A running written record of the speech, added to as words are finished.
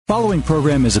Following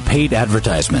program is a paid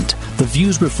advertisement. The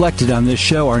views reflected on this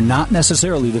show are not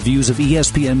necessarily the views of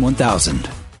ESPN 1000.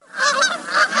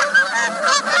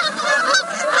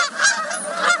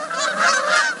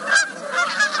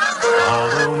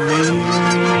 Follow me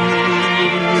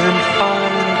and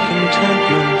find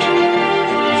contentment.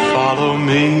 Follow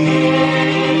me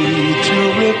to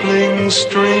rippling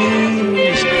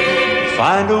streams.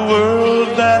 Find a world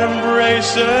that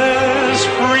embraces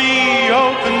free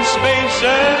open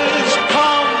spaces.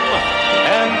 Come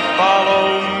and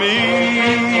follow me.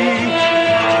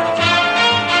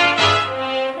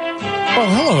 Well,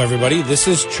 hello, everybody. This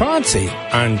is Chauncey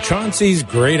on Chauncey's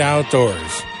Great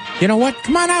Outdoors. You know what?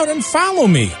 Come on out and follow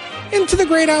me into the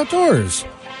great outdoors.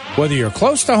 Whether you're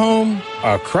close to home,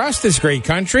 across this great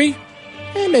country,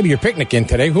 and maybe you're picnicking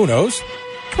today, who knows?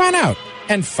 Come on out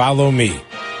and follow me.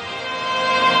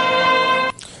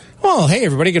 Well, hey,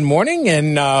 everybody, good morning.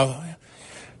 And,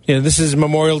 this is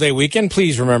Memorial Day weekend.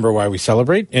 Please remember why we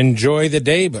celebrate. Enjoy the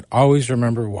day, but always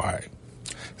remember why.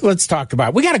 Let's talk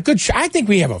about, we got a good show. I think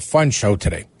we have a fun show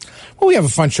today. Well, we have a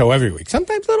fun show every week.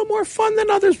 Sometimes a little more fun than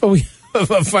others, but we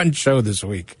have a fun show this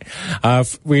week.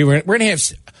 We're going to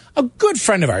have a good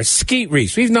friend of ours, Skeet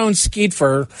Reese. We've known Skeet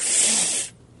for,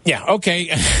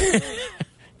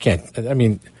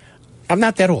 I'm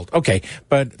not that old. Okay.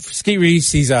 But Skeet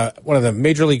Reese, he's one of the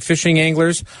Major League Fishing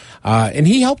anglers. And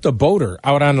he helped a boater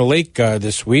out on the lake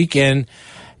this week. And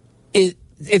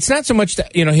it's not so much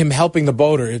that, him helping the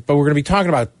boater, but we're going to be talking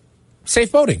about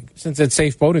safe boating, since it's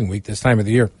Safe Boating Week this time of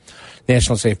the year,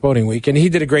 National Safe Boating Week. And he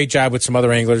did a great job with some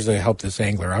other anglers to help this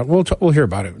angler out. We'll hear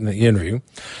about it in the interview.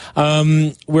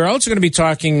 We're also going to be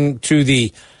talking to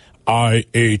the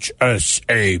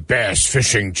IHSA Bass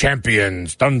Fishing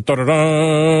Champions. Dun, dun, dun,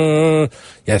 dun.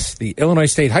 Yes, the Illinois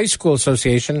State High School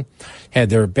Association had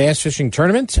their bass fishing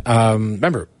tournament.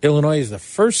 Remember, Illinois is the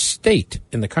first state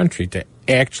in the country to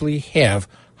actually have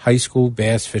high school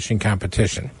bass fishing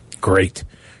competition. Great.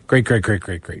 Tyler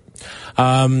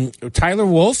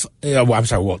Wolf,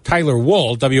 Tyler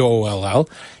Woll, W-O-L-L,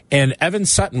 and Evan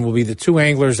Sutton will be the two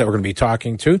anglers that we're going to be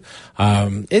talking to.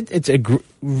 I'm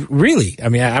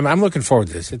looking forward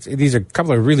to this. These are a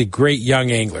couple of really great young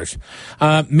anglers.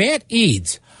 Matt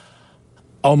Eads,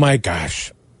 oh my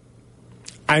gosh.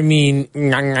 I mean,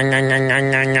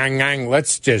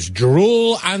 let's just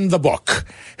drool on the book.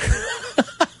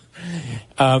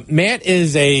 Matt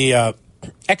is a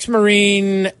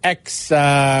ex-Marine,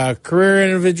 ex-career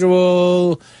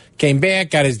individual, came back,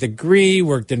 got his degree,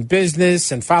 worked in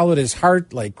business, and followed his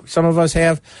heart like some of us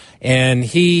have. And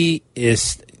he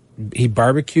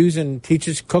barbecues and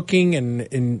teaches cooking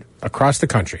in across the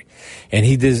country. And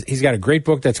he's got a great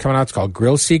book that's coming out. It's called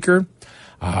Grill Seeker.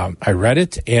 I read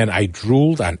it, and I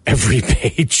drooled on every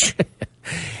page.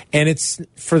 And it's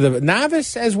for the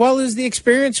novice as well as the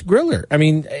experienced griller. I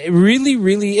mean, it really,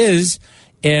 really is.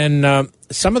 And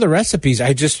some of the recipes,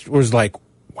 I just was like,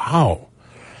 wow.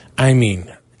 I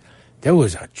mean, there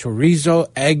was a chorizo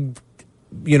egg,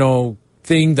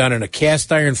 thing done in a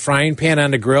cast iron frying pan on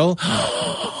the grill.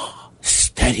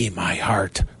 Steady my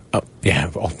heart. Oh, yeah,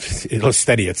 well, it'll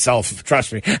steady itself,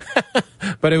 trust me.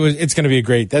 But it's going to be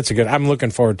I'm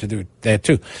looking forward to do that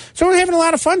too. So we're having a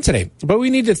lot of fun today, but we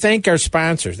need to thank our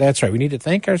sponsors. That's right. We need to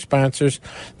thank our sponsors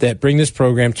that bring this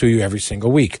program to you every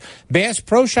single week. Bass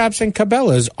Pro Shops and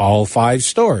Cabela's, all 5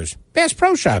 stores. Bass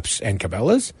Pro Shops and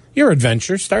Cabela's, your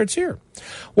adventure starts here.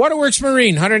 Waterworks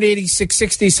Marine,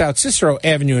 18660 South Cicero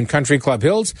Avenue in Country Club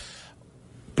Hills.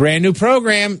 Brand new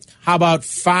program. How about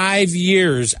 5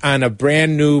 years on a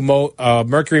brand new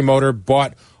Mercury motor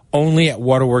bought only at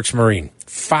Waterworks Marine?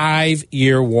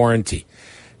 5-year warranty.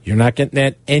 You're not getting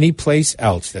that anyplace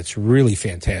else. That's really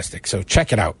fantastic. So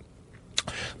check it out.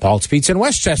 Paul's Pizza in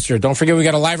Westchester. Don't forget we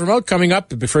got a live remote coming up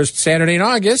the first Saturday in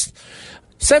August.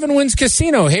 7 Winds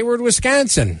Casino, Hayward,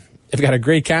 Wisconsin. They've got a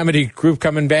great comedy group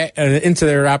coming back into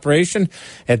their operation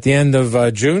at the end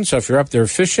of June. So if you're up there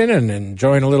fishing and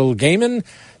enjoying a little gaming,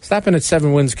 stop in at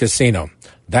 7 Winds Casino.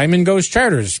 Diamond Goes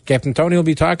Charters. Captain Tony will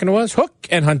be talking to us.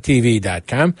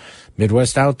 HookandHuntTV.com.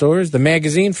 Midwest Outdoors, the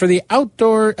magazine for the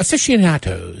outdoor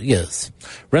aficionado. Yes.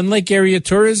 Rend Lake Area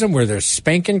Tourism, where they're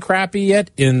spanking crappie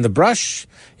yet in the brush.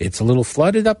 It's a little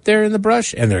flooded up there in the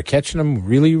brush, and they're catching them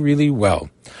really, really well.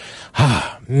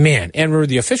 Ah, man. And we're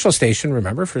the official station,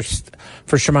 remember, for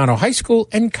Shimano High School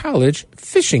and college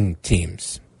fishing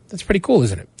teams. That's pretty cool,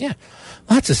 isn't it? Yeah.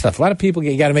 Lots of stuff. A lot of people,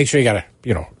 you got to make sure you got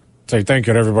to, say thank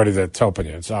you to everybody that's helping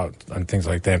you. It's out and things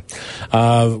like that.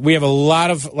 We have a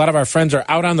lot of our friends are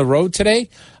out on the road today,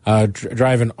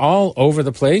 driving all over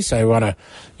the place. I want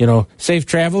to, safe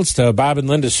travels to Bob and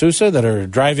Linda Sousa that are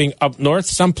driving up north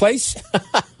someplace.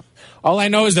 All I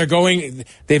know is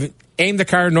they've aimed the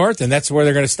car north, and that's where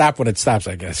they're going to stop when it stops,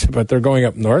 I guess. But they're going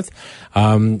up north.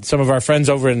 Some of our friends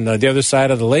over in the other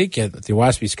side of the lake at the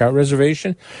Owaspee Scout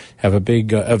Reservation have a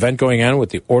big event going on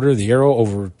with the Order of the Arrow.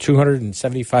 Over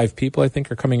 275 people, I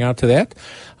think, are coming out to that.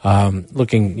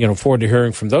 Looking, forward to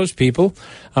hearing from those people.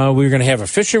 We're going to have a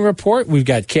fishing report. We've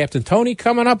got Captain Tony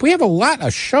coming up. We have a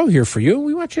show here for you.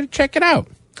 We want you to check it out.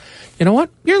 You know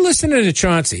what? You're listening to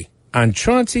Chauncey on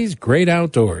Chauncey's Great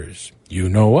Outdoors. You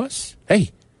know us. Hey,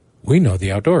 we know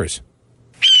the outdoors.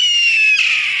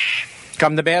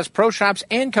 Come to Bass Pro Shops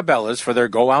and Cabela's for their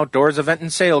Go Outdoors event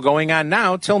and sale going on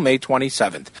now till May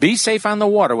 27th. Be safe on the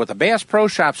water with a Bass Pro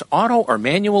Shops auto or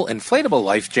manual inflatable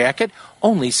life jacket,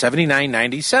 only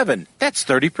 $79.97. That's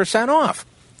 30% off.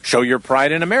 Show your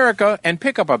pride in America and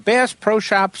pick up a Bass Pro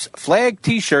Shops flag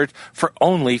t-shirt for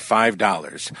only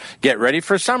 $5. Get ready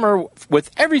for summer with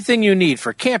everything you need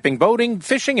for camping, boating,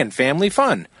 fishing, and family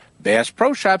fun. Bass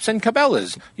Pro Shops and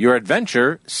Cabela's. Your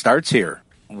adventure starts here.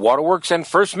 Waterworks and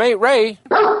First Mate Ray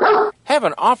have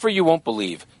an offer you won't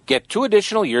believe. Get 2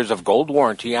 additional years of gold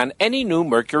warranty on any new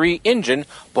Mercury engine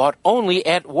bought only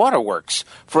at Waterworks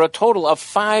for a total of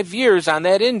 5 years on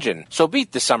that engine. So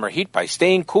beat the summer heat by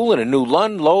staying cool in a new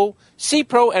Lund, Lowe,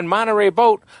 Sea-Pro, and Monterey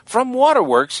boat from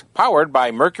Waterworks, powered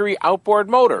by Mercury outboard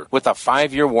motor with a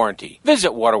 5-year warranty.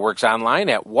 Visit Waterworks online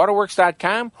at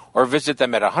waterworks.com or visit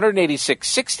them at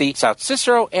 18660 South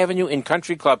Cicero Avenue in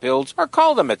Country Club Hills, or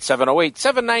call them at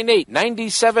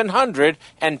 708-798-9700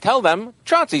 and tell them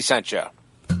Chauncey sent you.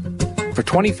 For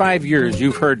 25 years,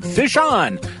 you've heard Fish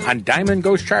On Diamond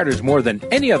Ghost Charters more than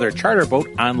any other charter boat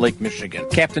on Lake Michigan.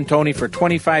 Captain Tony, for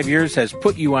 25 years, has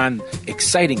put you on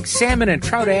exciting salmon and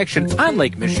trout action on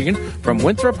Lake Michigan from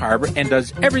Winthrop Harbor and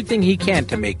does everything he can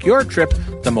to make your trip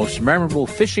the most memorable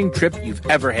fishing trip you've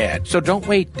ever had. So don't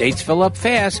wait. Dates fill up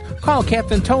fast. Call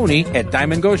Captain Tony at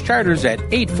Diamond Ghost Charters at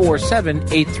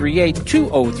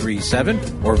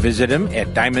 847-838-2037 or visit him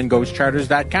at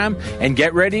diamondghostcharters.com and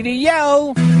get ready to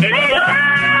yell.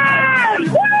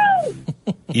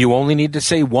 You only need to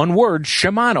say one word,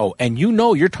 Shimano, and you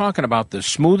know you're talking about the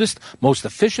smoothest, most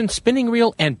efficient spinning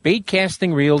reel and bait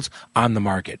casting reels on the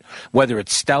market. Whether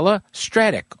it's Stella,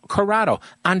 Stratic, Corrado,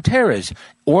 Antares,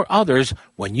 or others,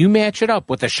 when you match it up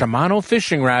with a Shimano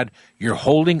fishing rod, you're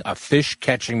holding a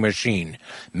fish-catching machine.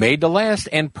 Made to last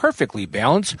and perfectly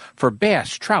balanced for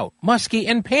bass, trout, muskie,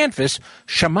 and panfish,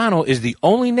 Shimano is the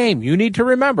only name you need to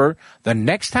remember the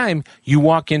next time you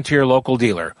walk into your local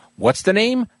dealer. What's the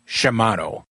name?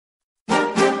 Shimano.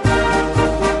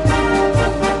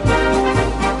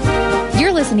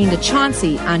 You're listening to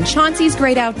Chauncey on Chauncey's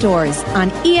Great Outdoors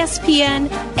on ESPN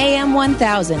AM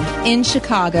 1000 in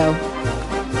Chicago.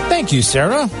 Thank you,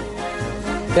 Sarah.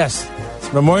 Yes,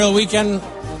 it's Memorial Weekend,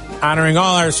 honoring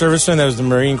all our servicemen. That was the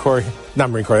Marine Corps. Not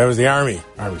Marine Corps, that was the Army.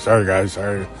 Sorry, guys.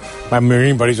 Sorry. My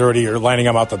Marine buddies already are lining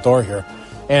them out the door here.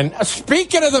 And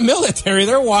speaking of the military,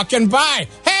 they're walking by.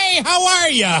 Hey, how are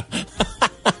you?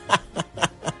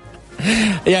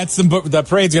 Yeah, the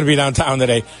parade's going to be downtown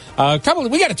today.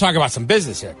 We got to talk about some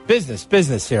business here.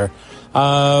 Business here.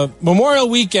 Memorial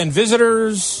Weekend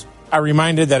visitors are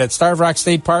reminded that at Starved Rock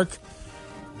State Park,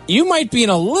 you might be in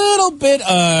a little bit,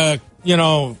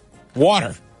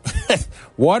 water.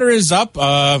 Water is up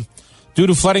due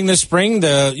to flooding this spring.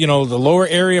 The lower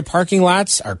area parking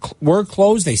lots were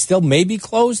closed. They still may be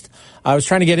closed. I was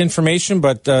trying to get information,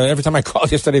 but every time I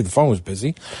called yesterday, the phone was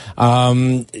busy.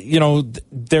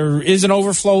 There is an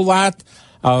overflow lot,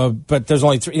 but there's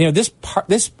only 3. This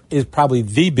is probably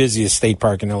the busiest state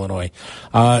park in Illinois,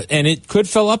 and it could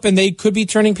fill up, and they could be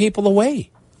turning people away.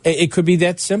 It could be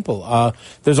that simple.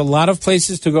 There's a lot of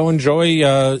places to go enjoy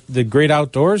the great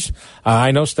outdoors. I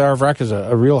know Starved Rock is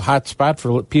a real hot spot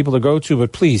for people to go to,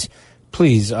 but please,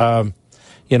 check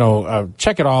it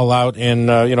all out. And,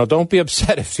 don't be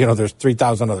upset if, there's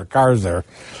 3,000 other cars there.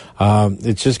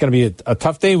 It's just going to be a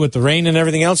tough day with the rain and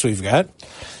everything else we've got.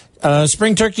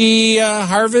 Spring turkey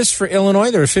harvest for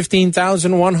Illinois. There were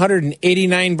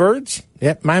 15,189 birds.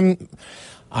 Yep,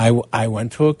 I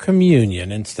went to a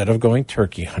communion instead of going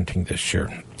turkey hunting this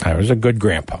year. I was a good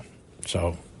grandpa.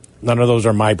 So none of those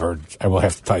are my birds. I will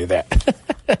have to tell you that.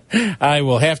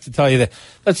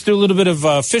 Let's do a little bit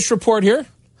of fish report here.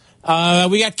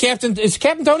 We got is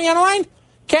Captain Tony on the line?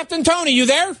 Captain Tony, you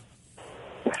there?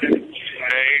 Hey,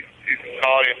 he's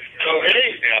calling.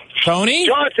 Yeah. Tony?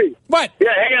 Chauncey. What?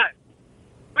 Yeah, hang on.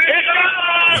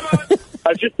 I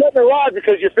was just setting the rod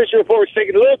because your fishing report was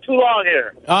taking a little too long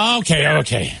here.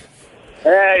 Okay.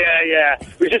 Yeah.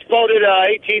 We just boated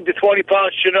 18 to 20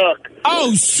 pound Chinook.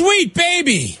 Oh, sweet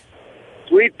baby.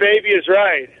 Sweet baby is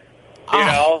right. You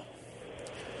know.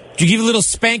 Did you give a little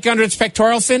spank under its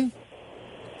pectoral fin?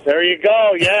 There you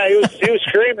go. Yeah, he was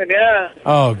screaming. Yeah.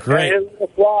 Oh, great. Hit the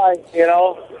fly,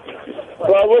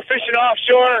 Well, we're fishing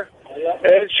offshore.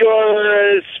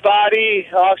 Inshore is spotty.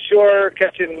 Offshore,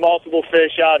 catching multiple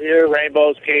fish out here: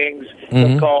 rainbows, kings,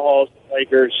 some cohos,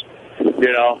 Lakers.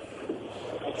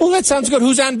 Well, that sounds good.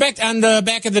 Who's on the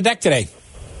back of the deck today?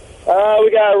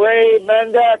 We got Ray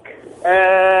Mendek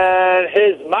and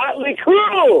his motley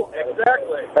crew.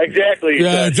 Exactly.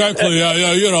 Yeah, exactly.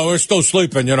 Yeah. We're still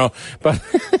sleeping. But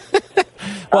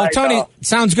well, Tony,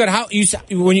 sounds good. How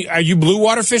are you blue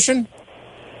water fishing?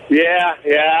 Yeah.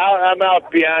 I'm out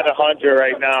beyond 100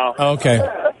 right now. Okay.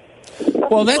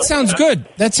 Well, that sounds good.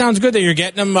 That sounds good that you're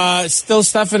getting them still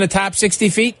stuff in the top 60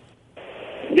 feet.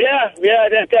 Yeah,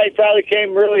 that guy probably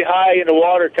came really high in the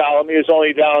water column. He was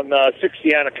only down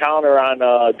 60 on a counter on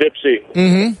Dipsy.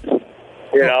 Mm-hmm. So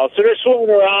they're swimming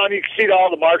around. You can see all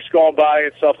the marks going by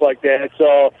and stuff like that.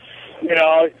 So, you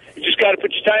just got to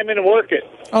put your time in and work it.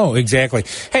 Oh, exactly.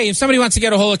 Hey, if somebody wants to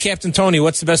get a hold of Captain Tony,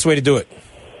 what's the best way to do it?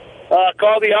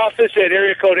 Call the office at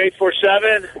area code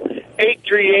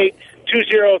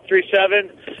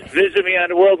 847-838-2037. Visit me on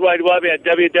the World Wide Web at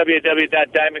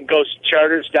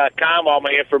www.diamondghostcharters.com. All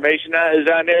my information is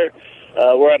on there,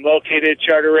 where I'm located,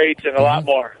 charter rates, and a lot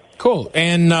more. Cool.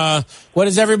 And what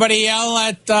does everybody yell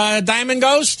at Diamond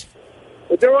Ghost?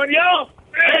 Everyone yell,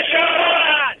 fish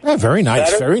on! Oh, very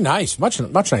nice. Better? Very nice. Much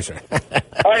nicer. All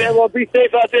right, well, be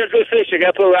safe out there. Good fishing. I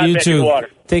got to put a rod back in the water.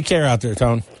 Take care out there,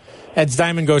 Tone. That's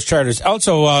Diamond Ghost Charters.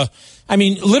 Also,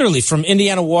 literally from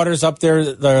Indiana waters up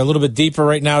there, they're a little bit deeper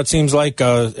right now, it seems like.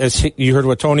 As you heard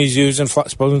what Tony's using,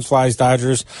 Spoons, Flies,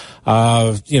 Dodgers,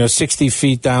 60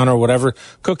 feet down or whatever.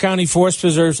 Cook County Forest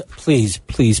Preserves, please,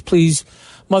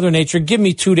 Mother Nature, give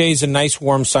me 2 days of nice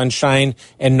warm sunshine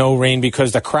and no rain,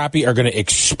 because the crappie are going to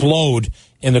explode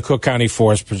in the Cook County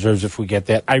Forest Preserves if we get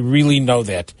that. I really know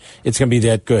that. It's going to be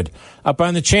that good. Up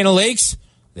on the Chain of Lakes,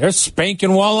 they're spanking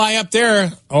walleye up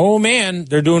there. Oh, man,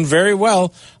 they're doing very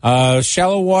well.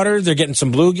 Shallow water, they're getting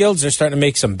some bluegills. They're starting to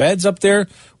make some beds up there.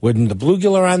 When the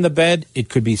bluegill are on the bed, it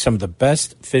could be some of the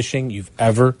best fishing you've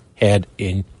ever had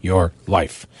in your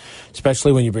life.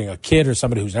 Especially when you bring a kid or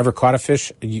somebody who's never caught a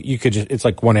fish, you could it's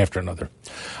like one after another.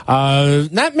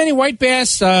 Not many white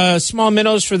bass, small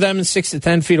minnows for them in 6 to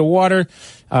 10 feet of water.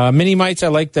 Mini mites I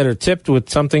like that are tipped with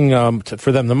something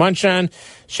for them to munch on.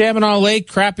 Shabbonall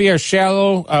Lake, crappie are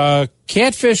shallow.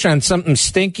 Catfish on something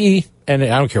stinky, and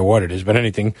I don't care what it is, but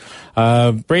anything.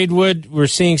 Braidwood, we're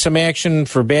seeing some action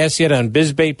for bass yet on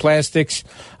bizbait plastics,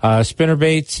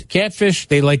 spinnerbaits. Catfish,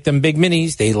 they like them big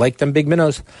minis. They like them big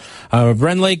minnows.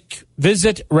 Rend Lake,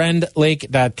 visit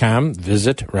rendlake.com.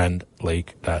 Visit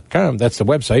rendlake.com. That's the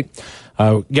website.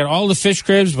 Get all the fish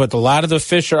cribs, but a lot of the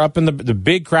fish are up in the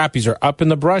big crappies are up in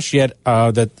the brush yet.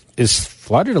 That is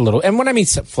flooded a little. And when I mean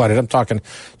flooded, I'm talking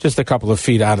just a couple of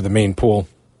feet out of the main pool.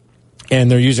 And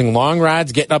they're using long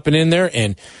rods, getting up and in there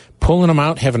and pulling them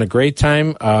out, having a great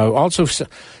time. Also,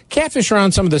 catfish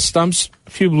around some of the stumps. A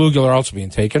few bluegill are also being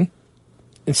taken.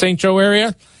 In St. Joe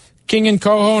area, king and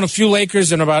coho and a few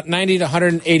Lakers in about 90 to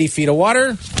 180 feet of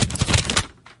water.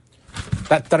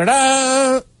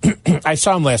 Da-da-da-da. I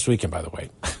saw him last weekend, by the way.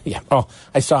 Yeah. Oh,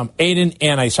 I saw him, Aiden,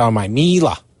 and I saw my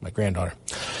Mila, my granddaughter.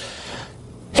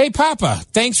 Hey, Papa,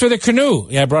 thanks for the canoe.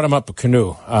 Yeah, I brought him up a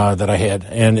canoe that I had,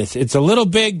 and it's a little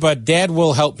big, but Dad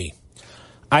will help me.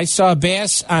 I saw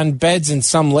bass on beds in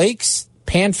some lakes.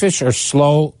 Panfish are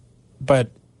slow,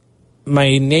 but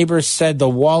my neighbor said the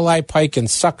walleye, pike, and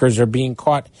suckers are being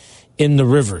caught in the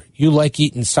river. You like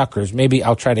eating suckers. Maybe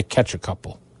I'll try to catch a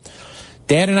couple.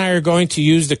 Dad and I are going to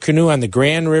use the canoe on the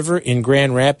Grand River in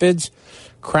Grand Rapids.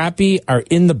 Crappie are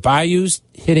in the bayous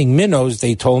hitting minnows,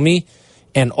 they told me.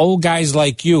 And old guys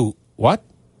like you, what?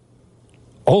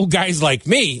 Old guys like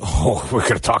me? Oh, we're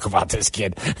going to talk about this,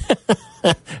 kid.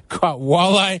 Caught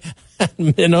walleye,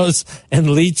 minnows, and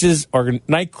leeches or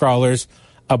night crawlers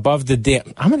above the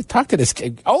dam. I'm going to talk to this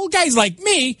kid. Old guys like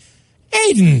me?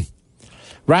 Aiden.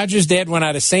 Roger's dad went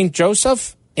out of St.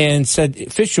 Joseph and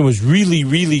said fishing was really,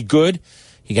 really good.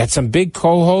 He got some big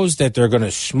cohos that they're going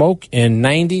to smoke in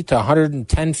 90 to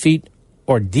 110 feet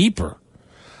or deeper.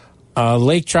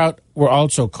 Lake trout were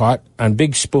also caught on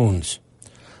big spoons.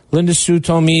 Linda Sue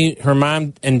told me her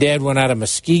mom and dad went out of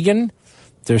Muskegon.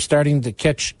 They're starting to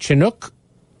catch Chinook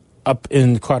up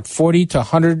in caught 40 to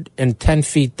 110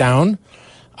 feet down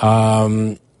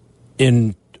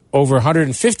in over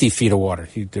 150 feet of water.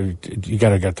 You got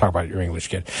to talk about your English,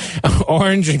 kid.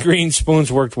 Orange and green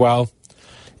spoons worked well.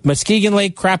 Muskegon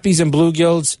Lake crappies and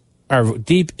bluegills are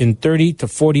deep in 30 to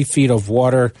 40 feet of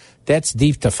water. That's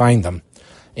deep to find them.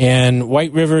 And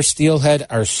White River steelhead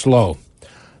are slow.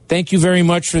 Thank you very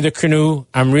much for the canoe.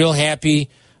 I'm real happy.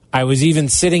 I was even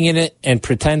sitting in it and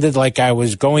pretended like I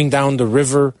was going down the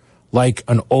river like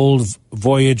an old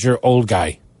Voyager old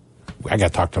guy. I got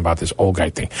to talk to him about this old guy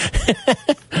thing.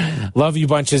 Love you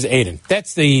bunches, Aiden.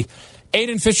 That's the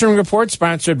Aiden Fishing Report,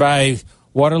 sponsored by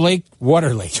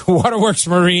Waterworks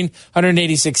Marine,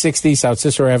 18660 South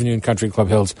Cicero Avenue in Country Club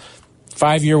Hills.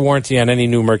 5-year warranty on any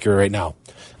new Mercury right now.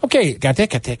 Okay, got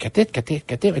that. I think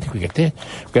we got that.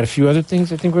 We've got a few other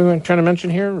things I think we were trying to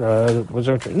mention here.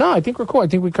 No, I think we're cool. I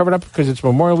think we covered up because it's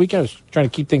Memorial Weekend. I was trying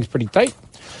to keep things pretty tight.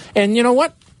 And you know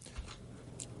what?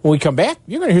 When we come back,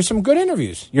 you're going to hear some good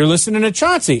interviews. You're listening to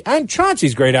Chauncey on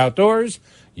Chauncey's Great Outdoors.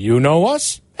 You know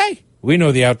us. Hey, we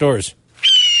know the outdoors.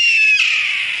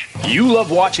 You love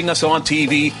watching us on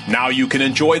TV? Now you can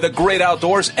enjoy the great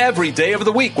outdoors every day of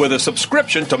the week with a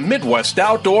subscription to Midwest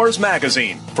Outdoors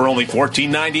magazine. For only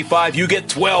 $14.95, you get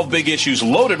 12 big issues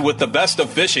loaded with the best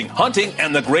of fishing, hunting,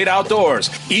 and the great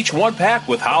outdoors. Each one packed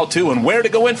with how-to and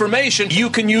where-to-go information you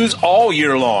can use all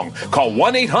year long. Call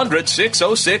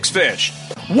 1-800-606-FISH.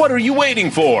 What are you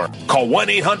waiting for? Call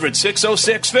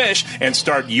 1-800-606-FISH and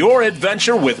start your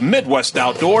adventure with Midwest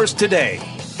Outdoors today.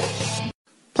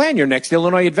 Plan your next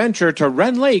Illinois adventure to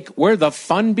Wren Lake, where the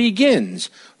fun begins.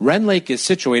 Wren Lake is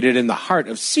situated in the heart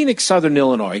of scenic southern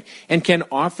Illinois and can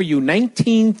offer you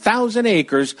 19,000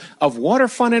 acres of water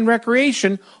fun and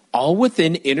recreation, all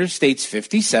within Interstates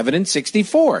 57 and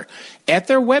 64. At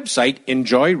their website,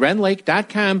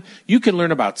 enjoywrenlake.com, you can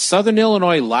learn about southern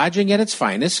Illinois lodging at its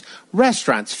finest,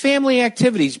 restaurants, family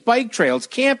activities, bike trails,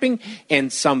 camping,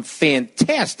 and some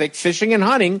fantastic fishing and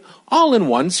hunting, all in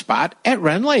one spot at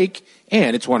Wren Lake.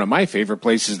 And it's one of my favorite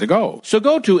places to go. So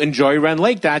go to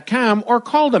enjoywrenlake.com or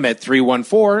call them at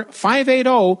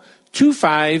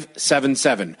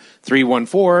 314-580-2577.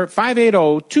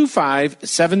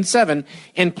 314-580-2577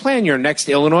 and plan your next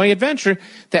Illinois adventure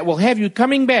that will have you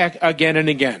coming back again and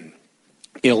again.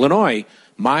 Illinois,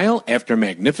 mile after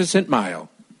magnificent mile.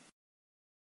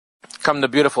 Come to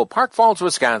beautiful Park Falls,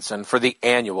 Wisconsin for the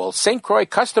annual St. Croix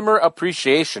Customer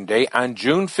Appreciation Day on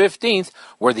June 15th,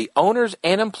 where the owners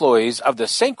and employees of the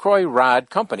St. Croix Rod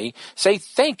Company say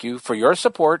thank you for your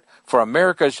support for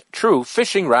America's true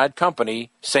fishing rod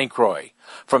company, St. Croix.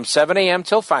 From 7 a.m.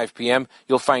 till 5 p.m.,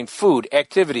 you'll find food,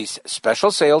 activities,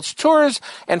 special sales, tours,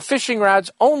 and fishing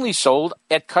rods only sold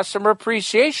at Customer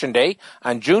Appreciation Day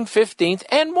on June 15th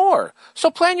and more.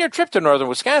 So plan your trip to northern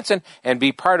Wisconsin and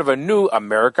be part of a new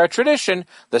America tradition,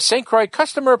 the St. Croix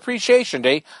Customer Appreciation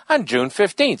Day on June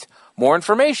 15th. More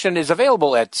information is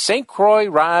available at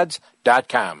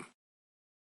stcroixrods.com.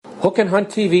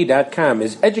 HookandHuntTV.com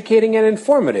is educating and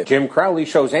informative. Jim Crowley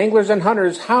shows anglers and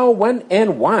hunters how, when,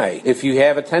 and why. If you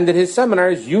have attended his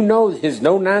seminars, you know his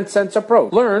no-nonsense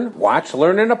approach. Learn, watch,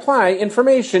 learn, and apply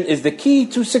information is the key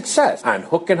to success on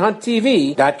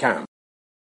HookandHuntTV.com.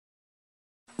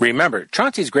 Remember,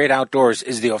 Chauncey's Great Outdoors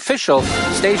is the official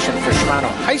station for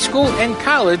Shimano High School and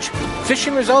College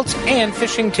fishing results and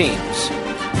fishing teams.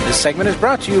 This segment is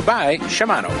brought to you by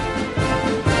Shimano.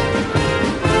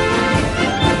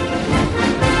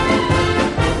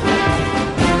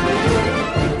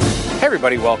 Hey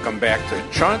everybody, welcome back to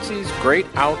Chauncey's Great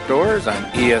Outdoors on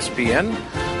ESPN.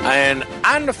 And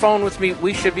on the phone with me,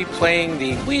 we should be playing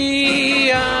the We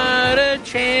Are the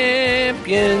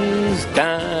Champions,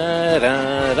 da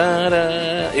da da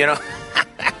da. You know,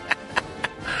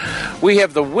 we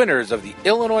have the winners of the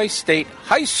Illinois State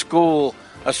High School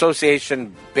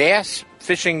Association Bass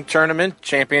Fishing Tournament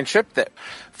Championship that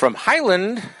from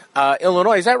Highland,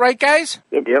 Illinois. Is that right, guys?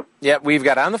 Yep. Yeah, we've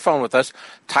got on the phone with us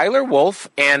Tyler Wolf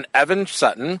and Evan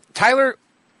Sutton. Tyler,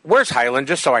 where's Highland,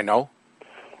 just so I know?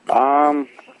 It's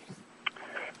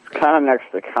kind of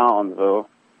next to Collinsville.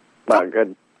 About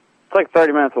good. It's like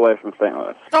 30 minutes away from St.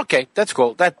 Louis. Okay, that's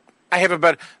cool. That I have a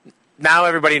better. Now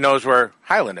everybody knows where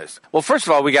Highland is. Well, first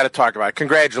of all, we got to talk about it.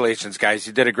 Congratulations, guys.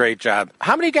 You did a great job.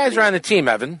 How many guys are on the team,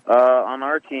 Evan? On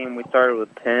our team, we started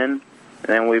with 10, and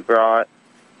then we brought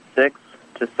 6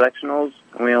 to sectionals,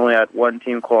 and we only had one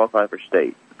team qualify for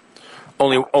state.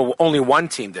 Only one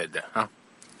team did that, huh?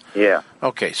 Yeah.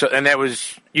 Okay, so and that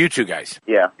was you two guys?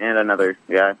 Yeah, and another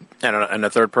guy. And a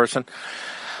third person?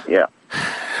 Yeah.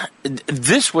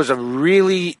 This was a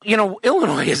really,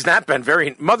 Illinois has not been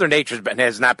Mother Nature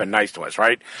has not been nice to us,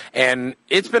 right? And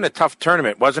it's been a tough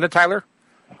tournament, wasn't it, Tyler?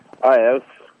 Oh, yeah, it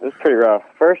was pretty rough.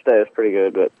 First day was pretty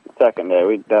good, but second day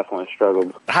we definitely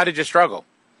struggled. How did you struggle?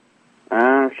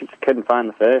 Just couldn't find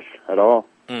the fish at all.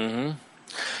 Mm-hmm.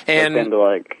 And looked into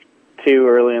like 2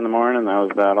 early in the morning. That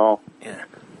was about all. Yeah.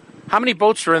 How many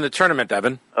boats were in the tournament,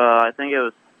 Evan? I think it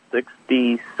was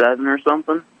 67 or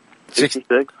something.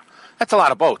 66. That's a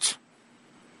lot of boats.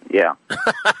 Yeah.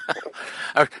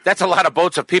 That's a lot of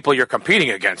boats of people you're competing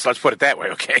against. Let's put it that way,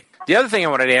 okay? The other thing I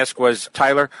wanted to ask was,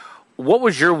 Tyler, what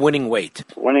was your winning weight?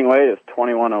 Winning weight is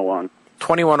 2101.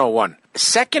 2101.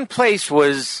 Second place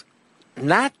was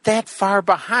not that far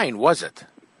behind, was it?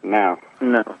 No.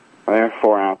 They're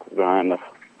 4 ounces behind us.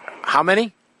 How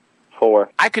many? 4.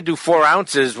 I could do 4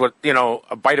 ounces with,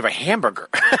 a bite of a hamburger.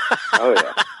 Oh,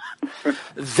 yeah.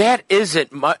 That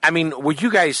isn't much. I mean,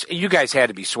 you guys had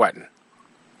to be sweating.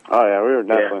 Oh, yeah, we were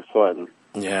definitely sweating.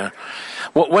 Yeah.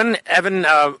 Well, when, Evan,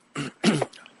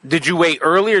 did you weigh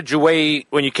early or did you weigh,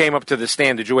 when you came up to the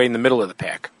stand, did you weigh in the middle of the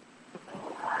pack?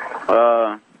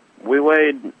 We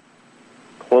weighed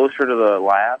closer to the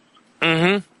last.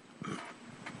 Mm-hmm.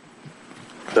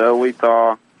 So we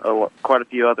saw quite a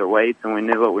few other weights, and we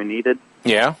knew what we needed.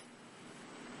 Yeah.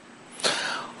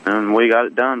 And we got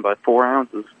it done by 4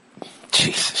 ounces.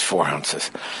 Jesus, 4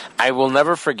 ounces. I will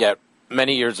never forget,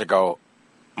 many years ago,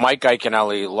 Mike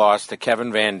Iaconelli lost to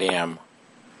Kevin Van Dam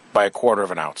by 1/4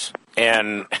 of an ounce.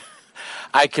 And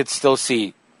I could still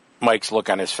see Mike's look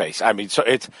on his face. I mean, so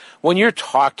it's when you're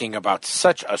talking about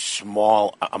such a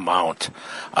small amount.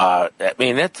 I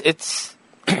mean, it's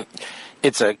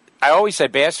I always say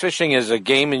bass fishing is a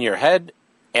game in your head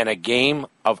and a game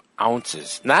of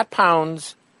ounces, not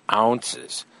pounds,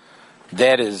 ounces.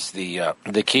 That is the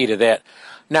key to that.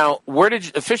 Now,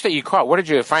 the fish that you caught? Where did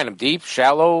you find them? Deep,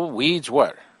 shallow, weeds,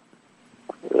 what?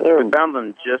 We found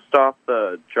them just off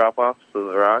the drop-offs of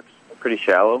the rocks, pretty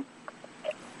shallow.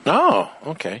 Oh,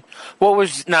 okay.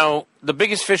 Now the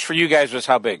biggest fish for you guys was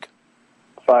how big?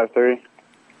 5.3.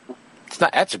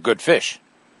 That's a good fish.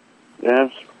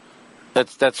 Yes.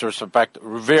 That's a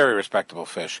very respectable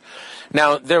fish.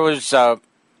 Now there was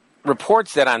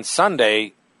reports that on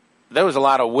Sunday there was a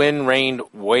lot of wind, rain,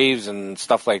 waves, and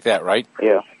stuff like that, right?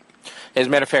 Yeah. As a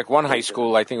matter of fact, one high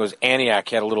school, I think it was Antioch,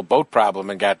 had a little boat problem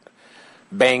and got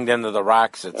banged into the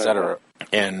rocks, etc.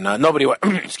 And nobody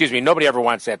ever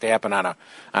wants that to happen on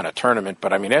a tournament.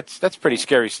 But I mean, that's pretty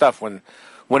scary stuff. When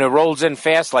it rolls in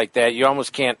fast like that, you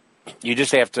almost can't. You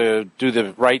just have to do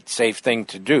the right, safe thing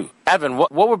to do. Evan,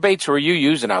 what were baits were you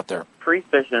using out there?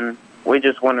 Pre-fishing, we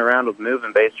just went around with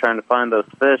moving baits trying to find those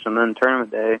fish, and then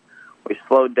tournament day, we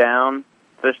slowed down,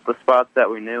 fished the spots that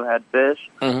we knew had fish,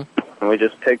 and we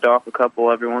just picked off a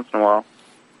couple every once in a while.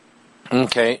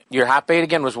 Okay. Your hot bait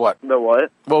again was what? The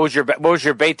what? What was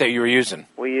your bait that you were using?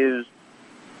 We used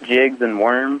jigs and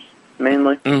worms,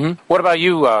 mainly. Mm-hmm. What about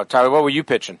you, Tyler? What were you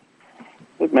pitching?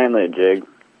 It was mainly a jig.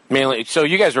 Mainly. So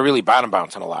you guys are really bottom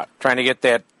bouncing a lot, trying to get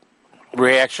that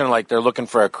reaction like they're looking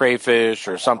for a crayfish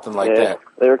or something like that.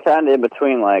 They were kind of in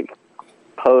between, like,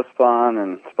 post-spawn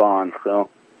and spawn, so.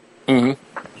 Mm-hmm.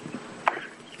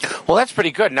 Well, that's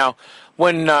pretty good. Now,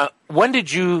 when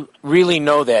did you really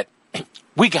know that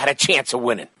we got a chance of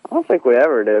winning? I don't think we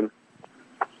ever did.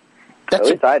 At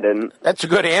least I didn't. That's a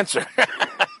good answer.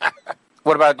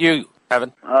 What about you,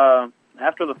 Evan?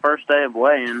 After the first day of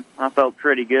weighing, I felt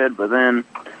pretty good, but then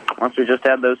once we just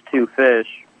had those 2 fish,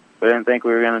 we didn't think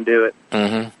we were going to do it.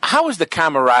 Mm-hmm. How was the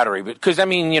camaraderie? Because, I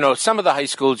mean, some of the high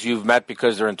schools you've met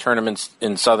because they're in tournaments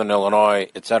in Southern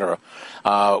Illinois, et cetera,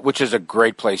 which is a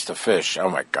great place to fish. Oh,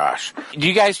 my gosh. Do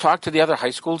you guys talk to the other high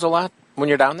schools a lot when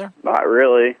you're down there? Not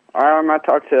really. I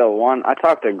talked to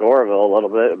Goreville a little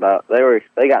bit about,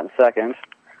 they got in second.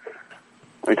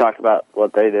 We talked about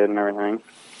what they did and everything.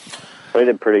 They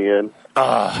did pretty good.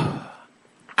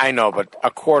 I know, but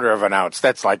 1/4 of an ounce,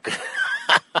 that's like...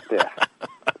 Yeah.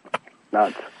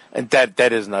 Nuts.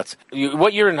 That is nuts.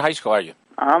 What year in high school are you?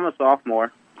 I'm a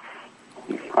sophomore.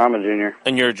 I'm a junior.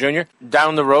 And you're a junior?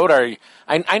 Down the road, are you?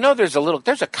 I know there's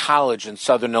a college in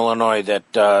Southern Illinois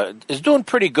that is doing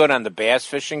pretty good on the bass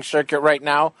fishing circuit right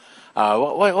now.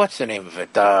 What's the name of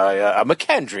it?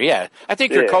 McKendree, yeah. I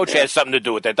think your coach has something to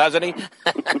do with it, doesn't he?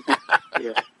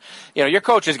 Yeah. Your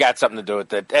coach has got something to do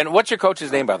with it. And what's your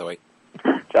coach's name, by the way?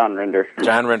 John Rinder.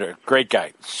 John Rinder. Great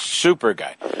guy. Super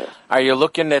guy. Are you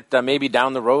looking at maybe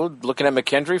down the road, looking at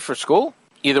McKendree for school?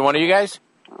 Either one of you guys?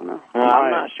 I don't know.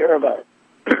 I'm not sure about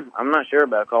I'm not sure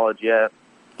about college yet.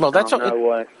 Well, that's I don't know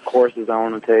what courses I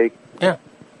want to take. Yeah.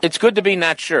 It's good to be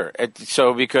not sure.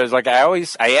 Because like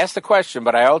I ask the question,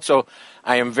 but I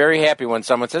am very happy when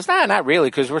someone says, nah, not really,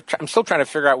 because I'm still trying to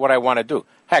figure out what I want to do.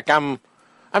 Heck, I'm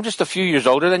just a few years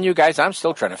older than you guys. I'm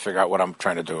still trying to figure out what I'm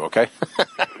trying to do, okay?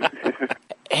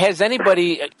 Has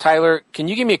anybody, Tyler, can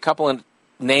you give me a couple of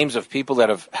names of people that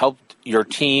have helped your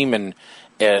team and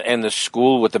the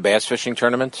school with the bass fishing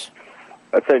tournaments?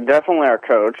 I'd say definitely our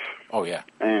coach. Oh, yeah.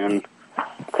 And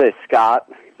I'd say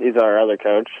Scott. He's our other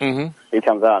coach. Mm-hmm. He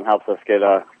comes out and helps us get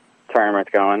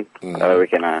tournaments going so we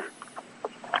can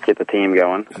get the team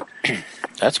going.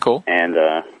 That's cool. And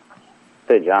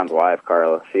say John's wife,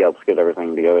 Carla, she helps get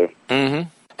everything together. Mm-hmm.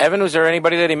 Evan, was there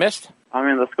anybody that he missed? I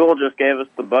mean, the school just gave us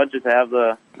the budget to have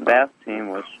the bass team,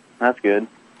 which that's good.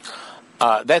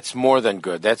 That's more than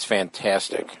good. That's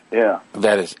fantastic. Yeah.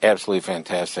 That is absolutely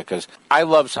fantastic because I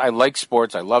like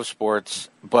sports. I love sports,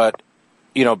 but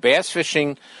bass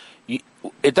fishing.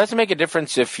 It doesn't make a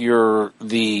difference if you're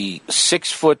the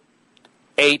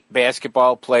 6'8"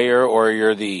 basketball player or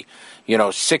you're the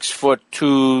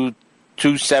 6'2",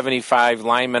 275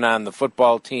 lineman on the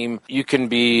football team. You can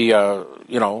be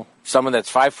someone that's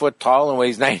 5 foot tall and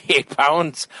weighs 98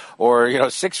 pounds, or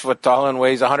 6 foot tall and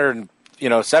weighs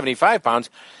 175 pounds.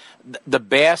 The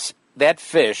bass, that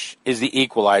fish, is the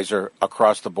equalizer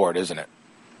across the board, isn't it?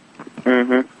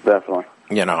 Mm-hmm. Definitely.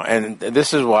 And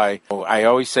this is why I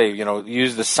always say,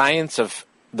 use the science of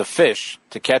the fish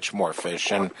to catch more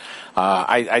fish. And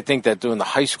I think that doing the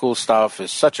high school stuff is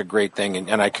such a great thing,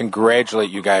 and I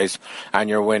congratulate you guys on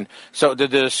your win. So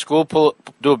did the school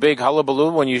do a big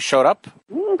hullabaloo when you showed up?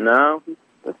 No.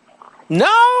 No?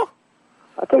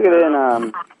 I took it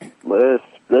in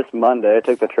this Monday. I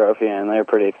took the trophy in, and they were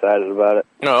pretty excited about it.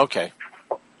 Oh, okay.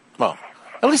 Well,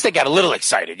 at least they got a little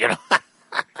excited,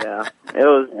 Yeah. It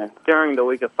was during the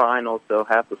week of finals, so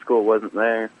half the school wasn't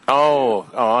there. Oh,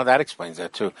 that explains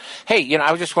that, too. Hey,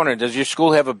 I was just wondering, does your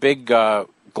school have a big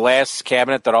glass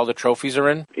cabinet that all the trophies are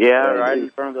in? Yeah, right in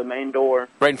front of the main door.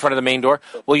 Right in front of the main door?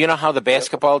 Well, you know how the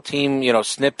basketball team,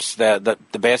 snips the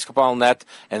basketball net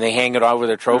and they hang it over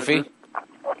their trophy? Mm-hmm.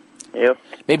 Yep.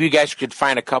 Maybe you guys could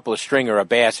find a couple of string or a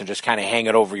bass and just kind of hang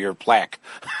it over your plaque.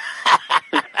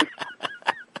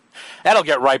 That'll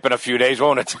get ripe in a few days,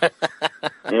 won't it?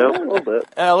 Yeah, a little bit.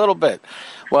 A little bit.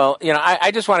 Well,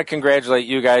 I just want to congratulate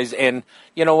you guys, and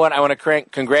you know what? I want to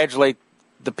congratulate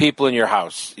the people in your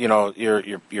house.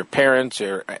 Your parents,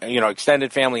 your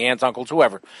extended family, aunts, uncles,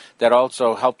 whoever that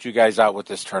also helped you guys out with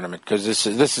this tournament, because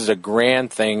this is a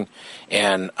grand thing,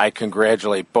 and I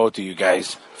congratulate both of you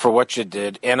guys for what you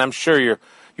did, and I'm sure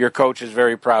your coach is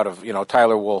very proud of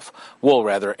Tyler Wool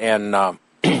and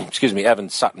excuse me, Evan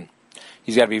Sutton.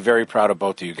 He's got to be very proud of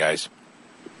both of you guys.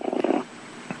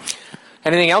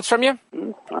 Anything else from you?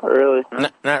 Not really.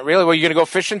 Not really? Well, you going to go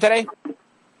fishing today?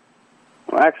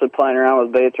 I'm actually playing around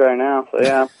with baits right now, so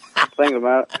yeah, I'm thinking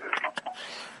about it.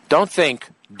 Don't think,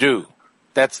 do.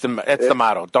 That's the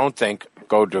motto. Don't think,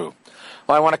 go do.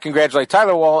 Well, I want to congratulate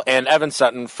Tyler Wall and Evan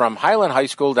Sutton from Highland High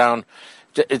School down.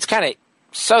 It's kind of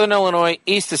Southern Illinois,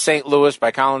 east of St. Louis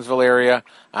by Collinsville area,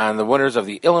 on the winners of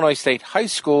the Illinois State High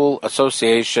School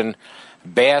Association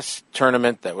Bass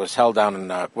Tournament that was held down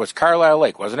in was Carlisle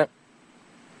Lake, wasn't it?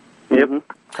 Yep.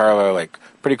 Carlisle Lake.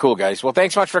 Pretty cool, guys. Well,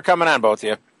 thanks much for coming on, both of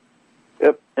you.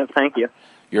 Yep. Thank you.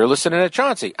 You're listening to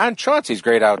Chauncey on Chauncey's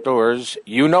Great Outdoors.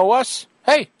 You know us.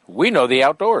 Hey, we know the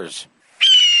outdoors.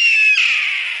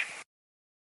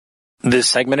 This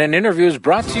segment and interview is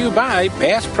brought to you by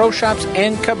Bass Pro Shops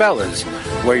and Cabela's,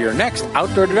 where your next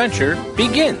outdoor adventure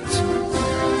begins.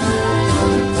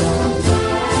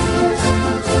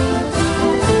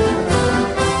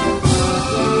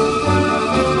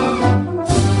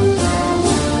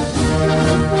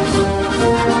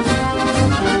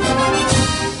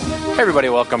 Everybody,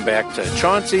 welcome back to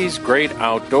Chauncey's Great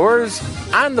Outdoors.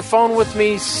 On the phone with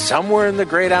me, somewhere in the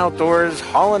Great Outdoors,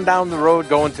 hauling down the road,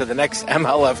 going to the next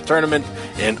MLF tournament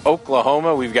in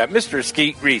Oklahoma, we've got Mr.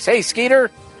 Skeet Reese. Hey,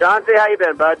 Skeeter. Chauncey, how you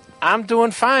been, bud? I'm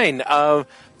doing fine. The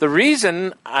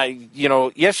reason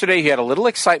yesterday you had a little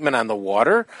excitement on the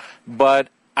water, but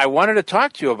I wanted to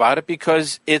talk to you about it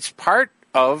because it's part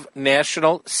of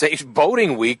National Safe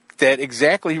Boating Week. That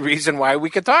exactly reason why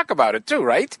we could talk about it too,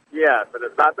 right? Yes, but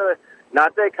it's not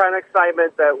the kind of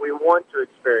excitement that we want to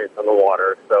experience on the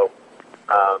water. So,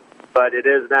 but it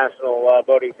is National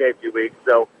Boating Safety Week.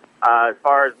 So, as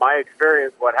far as my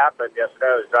experience, what happened yesterday,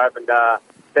 I was driving,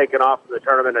 taking off from the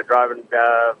tournament and driving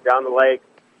down the lake.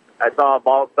 I saw a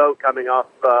boat coming off,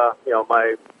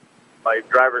 my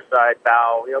driver's side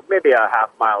bow, maybe a half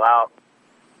mile out,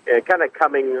 and kind of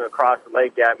coming across the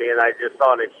lake at me, and I just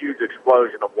saw a huge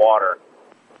explosion of water.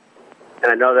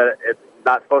 And I know that it's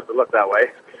not supposed to look that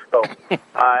way. So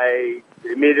I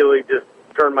immediately just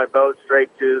turned my boat straight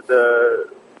to the,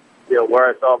 where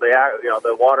I saw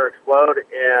the water explode.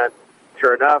 And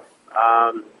sure enough,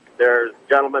 there's a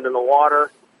gentleman in the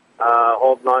water,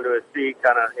 holding onto his seat,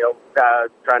 kind of,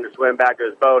 trying to swim back to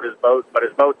his boat, but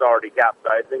his boat's already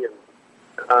capsizing.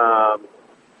 And,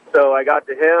 so I got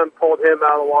to him, pulled him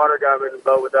out of the water, got him in the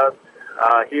boat with us.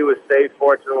 He was safe,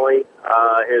 fortunately.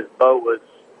 His boat was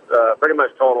pretty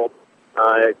much totaled.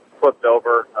 It flipped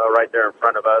over right there in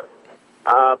front of us.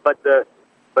 But the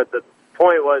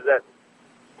point was that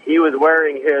he was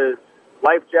wearing his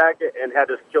life jacket and had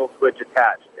his kill switch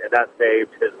attached, and that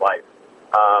saved his life.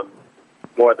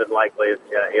 More than likely,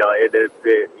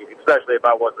 especially if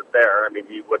I wasn't there. I mean,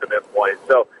 he would have been pointed.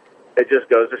 So it just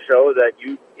goes to show that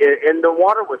and the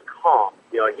water was calm.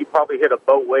 He probably hit a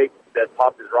boat wake that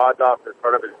popped his rods off in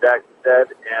front of his deck instead,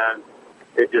 and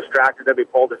it distracted him. He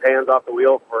pulled his hands off the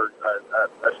wheel for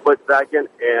a split second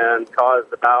and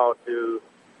caused the bow to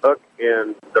hook,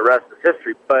 and the rest is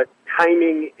history. But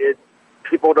timing,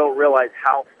 people don't realize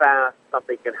how fast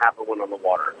something can happen when on the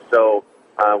water. So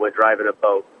when driving a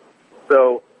boat.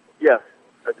 So, yes,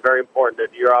 it's very important that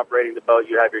if you're operating the boat,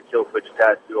 you have your kill switch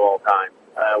attached to you all the time.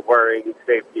 Wearing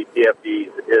safety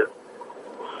PFDs is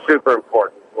super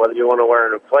important. Whether you want to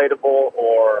wear an inflatable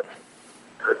or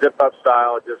a zip-up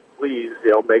style, just please,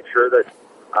 make sure that,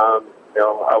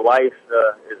 a life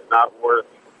is not worth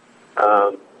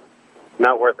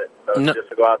it. So No. just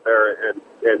to go out there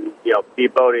and be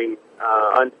boating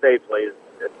unsafely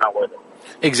it's not worth it.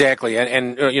 Exactly,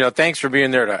 and thanks for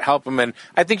being there to help them. And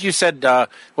I think you said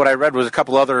what I read was a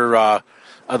couple other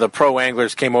the pro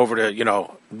anglers came over to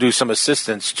do some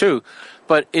assistance too.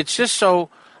 But it's just so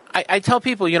I tell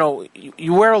people,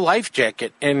 you wear a life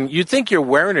jacket and you think you're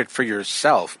wearing it for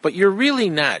yourself, but you're really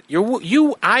not.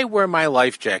 I wear my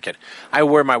life jacket. I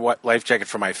wear my life jacket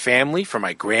for my family, for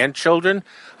my grandchildren.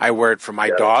 I wear it for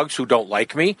my dogs who don't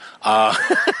like me. I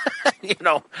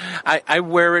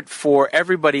wear it for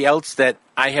everybody else that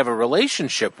I have a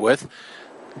relationship with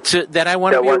that I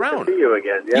want to be around. To see you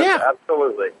again. Yeah,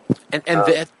 absolutely.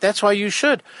 And that's why you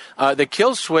should. The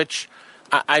kill switch,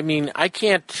 I mean, I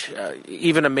can't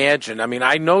even imagine. I mean,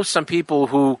 I know some people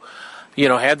who,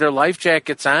 had their life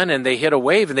jackets on and they hit a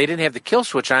wave and they didn't have the kill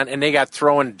switch on and they got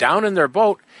thrown down in their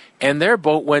boat and their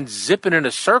boat went zipping in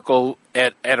a circle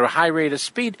at a high rate of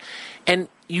speed. And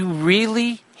you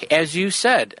really, as you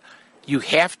said, you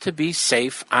have to be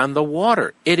safe on the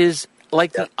water. It is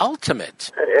like the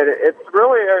ultimate. It's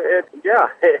really,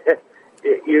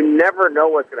 you never know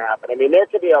what's going to happen. I mean, there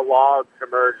could be a log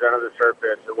submerged under the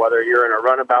surface, and whether you're in a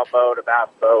runabout boat, a bass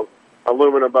boat,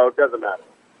 aluminum boat, doesn't matter.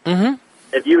 Mm-hmm.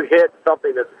 If you hit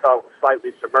something that's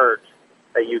slightly submerged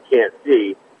that you can't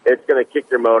see, it's going to kick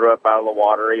your motor up out of the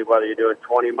water, whether you're doing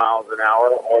 20 miles an hour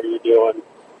or you're doing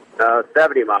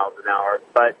 70 miles an hour.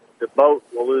 But the boat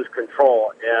will lose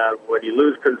control, and when you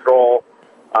lose control,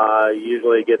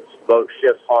 usually the boat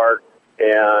shifts hard,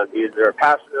 and either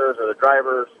passengers or the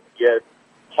drivers get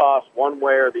tossed one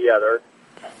way or the other.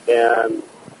 And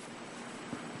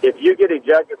if you get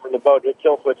ejected from the boat, your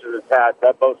kill switch is attached,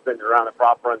 that boat spins around, the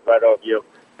prop runs right over you,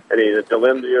 and either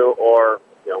delimbs you or,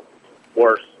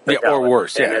 worse. Yeah, or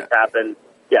worse, and it's happened.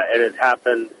 Yeah, and it's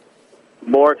happened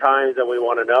more times than we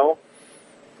want to know.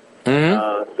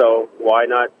 Mm-hmm. So why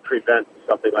not prevent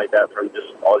something like that from just,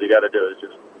 all you got to do is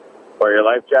just wear your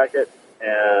life jacket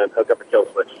and hook up a kill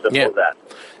switch. Simple as that.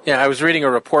 Yeah, I was reading a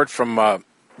report from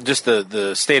just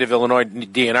the state of Illinois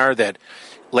DNR that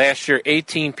last year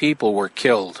 18 people were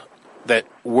killed that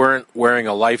weren't wearing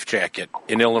a life jacket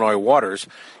in Illinois waters,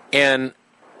 and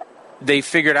they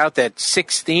figured out that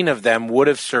 16 of them would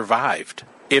have survived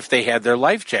if they had their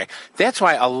life jacket. That's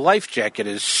why a life jacket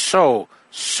is so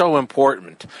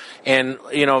important. And,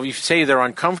 you say they're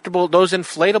uncomfortable. Those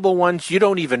inflatable ones, you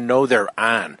don't even know they're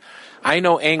on. I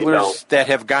know anglers that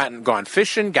have gone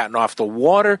fishing, gotten off the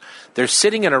water. They're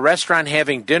sitting in a restaurant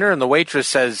having dinner, and the waitress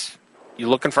says, "You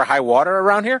looking for high water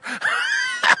around here?"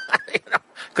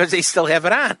 Because they still have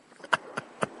it on.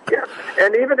 Yeah,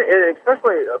 and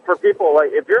especially for people,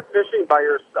 like if you're fishing by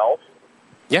yourself,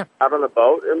 out on the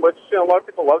boat, in which a lot of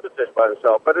people love to fish by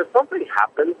themselves, but if something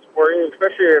happens where you,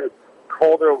 especially in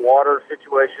colder water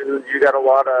situations, you got a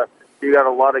lot of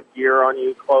gear on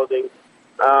you, clothing.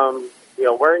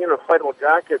 Wearing an inflatable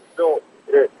jacket still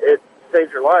it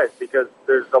saves your life, because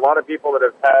there's a lot of people that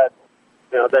have had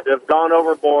that have gone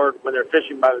overboard when they're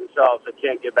fishing by themselves and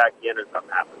can't get back in and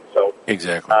something happens. So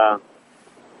exactly.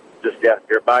 If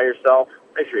you're by yourself,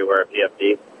 make sure you wear a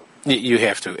PFD. You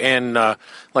have to. And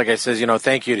like I said,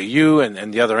 thank you to you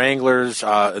and the other anglers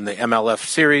in the MLF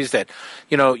series that,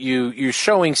 you're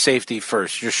showing safety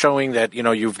first. You're showing that,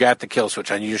 you've got the kill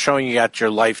switch on. You're showing you got your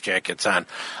life jackets on.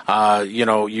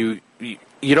 You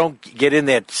don't get in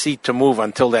that seat to move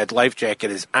until that life jacket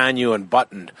is on you and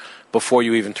buttoned before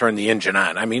you even turn the engine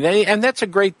on. I mean, and that's a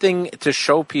great thing to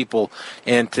show people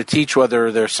and to teach,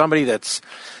 whether there's somebody that's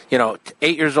 8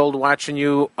 years old watching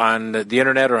you on the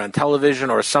internet or on television,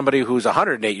 or somebody who's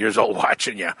 108 years old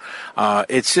watching you.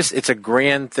 It's a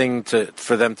grand thing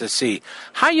for them to see.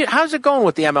 How's it going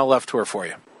with the MLF tour for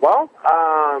you? Well,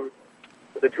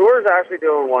 the tour is actually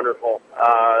doing wonderful.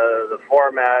 The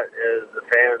format is the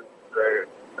fans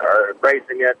are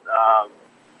embracing it.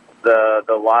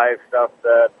 The live stuff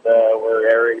that we're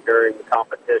airing during the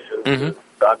competition is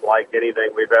unlike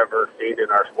anything we've ever seen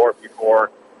in our sport before.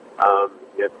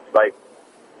 It's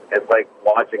like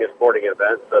watching a sporting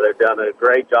event. So they've done a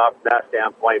great job from that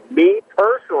standpoint. Me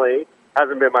personally,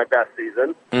 hasn't been my best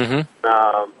season. I've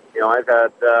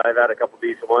had a couple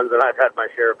decent ones, and I've had my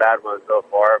share of bad ones so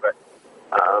far. But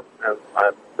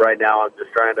right now, I'm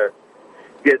just trying to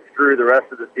get through the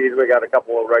rest of the season. We got a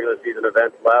couple of regular season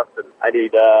events left, and I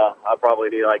probably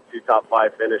need like 2 top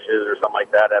 5 finishes or something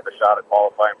like that to have a shot at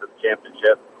qualifying for the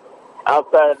championship.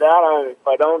 Outside of that, if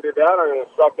I don't do that, I'm going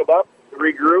to suck it up,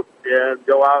 regroup, and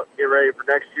go out and get ready for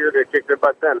next year to kick their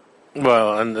butts in.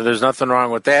 Well, and there's nothing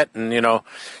wrong with that. And, you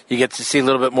get to see a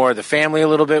little bit more of the family a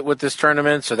little bit with this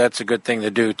tournament, so that's a good thing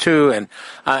to do, too. And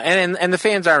the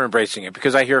fans are embracing it,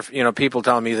 because I hear, people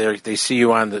telling me they see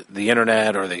you on the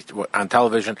Internet or on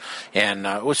television. And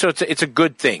so it's a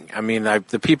good thing. I mean,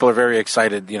 the people are very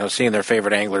excited, seeing their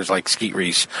favorite anglers like Skeet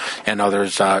Reese and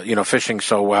others, fishing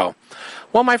so well.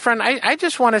 Well, my friend, I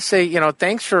just want to say,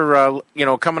 thanks for,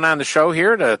 coming on the show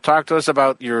here to talk to us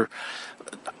about a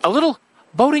little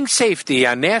boating safety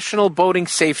on National Boating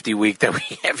Safety Week that we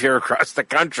have here across the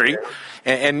country.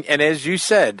 And as you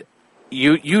said,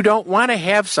 you don't want to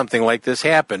have something like this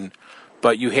happen,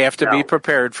 but you have to be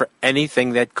prepared for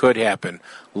anything that could happen.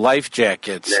 Life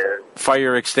jackets,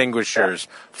 fire extinguishers,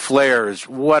 flares,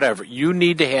 whatever. You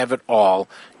need to have it all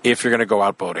if you're going to go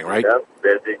out boating, right?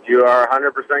 Yep, you are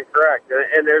 100% correct.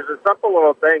 And there's a simple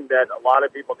little thing that a lot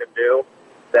of people can do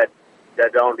that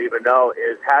don't even know,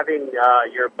 is having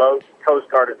your boat Coast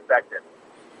Guard inspected.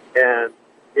 And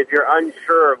if you're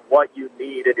unsure of what you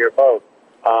need in your boat,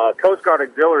 Coast Guard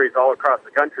auxiliaries all across the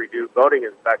country do boating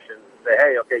inspections. Say,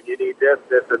 hey, okay, you need this,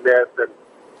 this, and this, and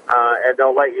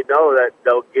they'll let you know that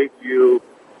they'll get you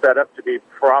set up to be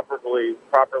properly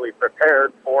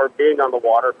prepared for being on the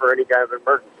water for any kind of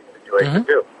emergency situation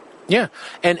too. Yeah,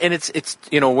 and it's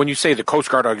when you say the Coast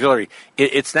Guard auxiliary,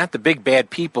 it's not the big bad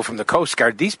people from the Coast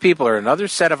Guard. These people are another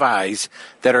set of eyes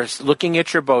that are looking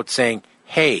at your boat saying,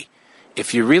 hey,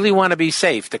 if you really want to be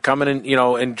safe to come in and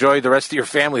enjoy the rest of your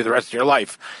family, the rest of your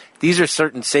life, these are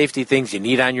certain safety things you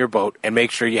need on your boat, and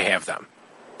make sure you have them.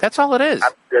 That's all it is.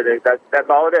 That's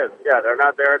all it is. Yeah, they're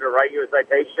not there to write you a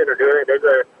citation or do anything.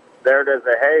 They're there to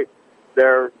say, hey,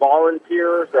 they're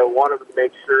volunteers that want to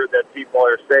make sure that people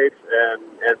are safe and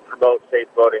promote safe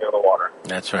boating on the water.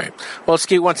 That's right. Well,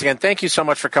 Skeet, once again, thank you so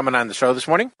much for coming on the show this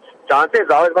morning. Chauncey, it's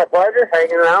always my pleasure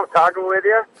hanging out, talking with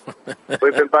you.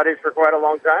 We've been buddies for quite a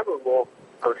long time, and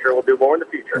I'm sure we'll do more in the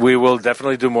future. We will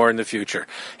definitely do more in the future.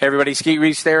 Hey, everybody, Skeet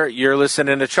Reese there. You're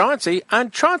listening to Chauncey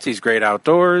on Chauncey's Great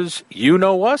Outdoors. You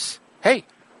know us. Hey,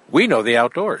 we know the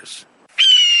outdoors.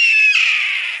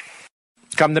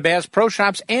 Come to Bass Pro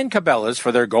Shops and Cabela's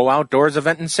for their Go Outdoors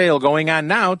event and sale going on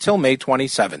now till May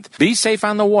 27th. Be safe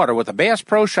on the water with a Bass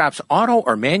Pro Shops auto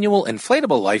or manual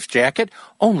inflatable life jacket,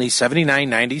 only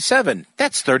 $79.97.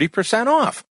 That's 30%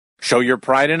 off. Show your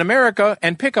pride in America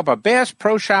and pick up a Bass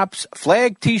Pro Shops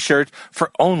flag t-shirt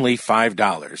for only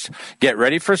 $5. Get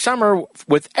ready for summer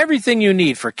with everything you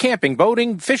need for camping,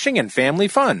 boating, fishing, and family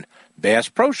fun. Bass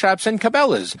Pro Shops and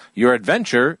Cabela's. Your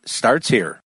adventure starts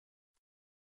here.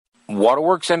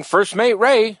 Waterworks and First Mate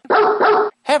Ray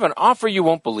have an offer you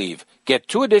won't believe. Get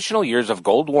 2 additional years of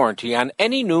gold warranty on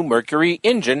any new Mercury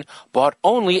engine bought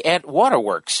only at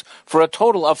Waterworks for a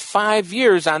total of 5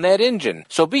 years on that engine.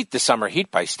 So beat the summer heat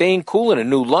by staying cool in a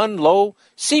new Lund, Lowe,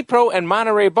 Sea-Pro, and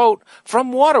Monterey boat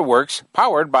from Waterworks,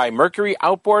 powered by Mercury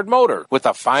outboard motor with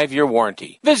a 5-year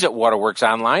warranty. Visit Waterworks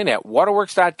online at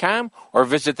waterworks.com or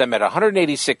visit them at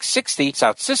 18660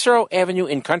 South Cicero Avenue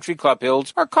in Country Club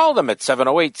Hills, or call them at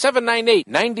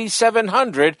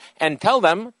 708-798-9700 and tell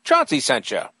them Chauncey sent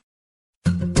you.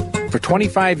 For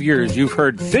 25 years, you've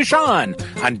heard Fish On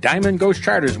Diamond Ghost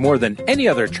Charters more than any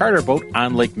other charter boat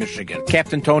on Lake Michigan.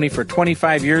 Captain Tony, for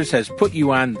 25 years, has put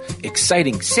you on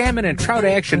exciting salmon and trout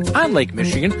action on Lake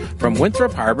Michigan from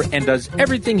Winthrop Harbor and does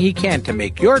everything he can to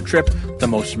make your trip the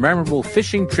most memorable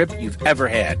fishing trip you've ever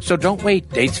had. So don't wait.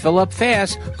 Dates fill up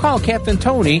fast. Call Captain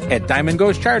Tony at Diamond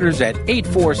Ghost Charters at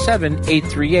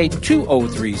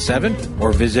 847-838-2037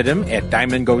 or visit him at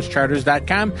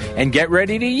diamondghostcharters.com and get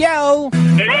ready to yell.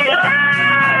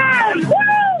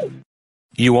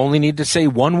 You only need to say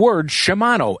one word,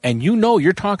 Shimano, and you know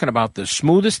you're talking about the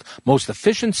smoothest, most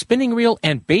efficient spinning reel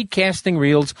and bait casting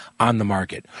reels on the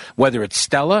market. Whether it's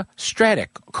Stella,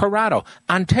 Stratic, Corrado,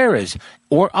 Antares,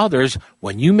 or others,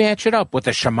 when you match it up with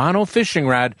a Shimano fishing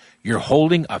rod, you're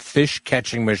holding a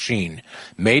fish-catching machine.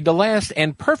 Made to last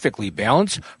and perfectly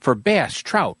balanced for bass,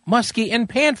 trout, muskie, and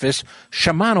panfish,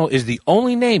 Shimano is the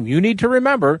only name you need to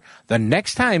remember the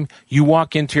next time you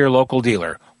walk into your local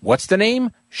dealer. What's the name?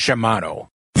 Shimano.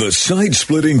 The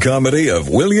side-splitting comedy of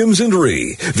Williams and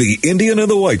Ree, The Indian and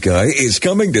the White Guy, is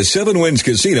coming to Seven Winds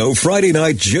Casino Friday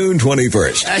night, June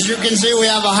 21st. As you can see, we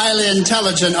have a highly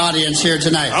intelligent audience here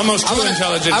tonight. Almost too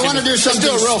intelligent. I want to do something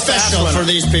a real fast special one for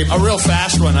these people. A real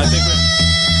fast one, I think.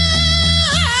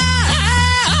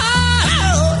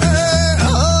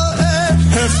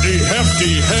 Hefty,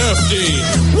 hefty, hefty.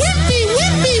 Whippy,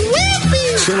 whippy,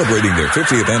 whippy. Celebrating their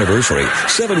 50th anniversary,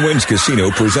 Seven Winds Casino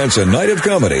presents a night of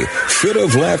comedy, fit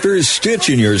of laughter,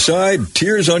 stitch in your side,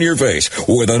 tears on your face,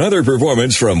 with another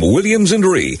performance from Williams and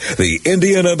Ree, The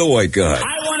Indian and the White Guy.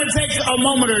 I want to take a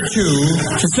moment or two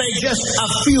to say just a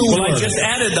few words. Well, I just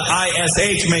added the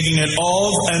ISH, making it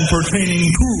all and pertaining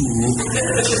to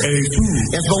a two.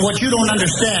 Yes, but what you don't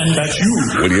understand... That's you.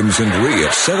 Williams and Ree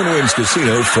at Seven Winds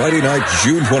Casino Friday night,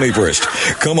 June 21st.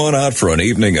 Come on out for an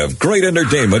evening of great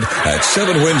entertainment at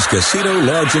Seven Winds Casino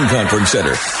Lodge and Conference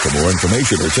Center. For more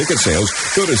information or ticket sales,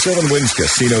 go to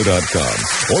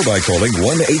sevenwindscasino.com or by calling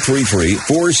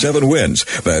 1-833-47-WINS.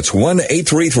 That's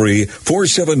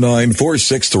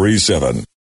 1-833-479-4637.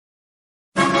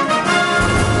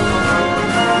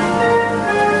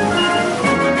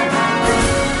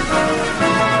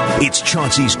 It's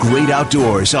Chauncey's Great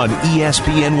Outdoors on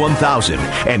ESPN 1000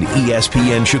 and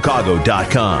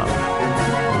ESPNChicago.com.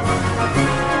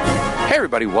 Hey,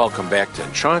 everybody, welcome back to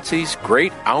Chauncey's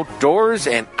Great Outdoors,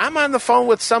 and I'm on the phone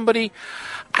with somebody.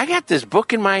 I got this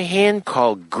book in my hand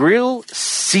called Grill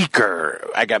Seeker.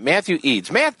 I got Matthew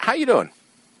Eads. Matt, how you doing?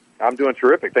 I'm doing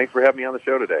terrific. Thanks for having me on the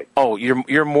show today. Oh,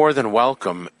 you're more than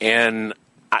welcome. And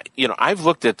I've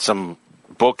looked at some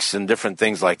books and different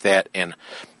things like that, and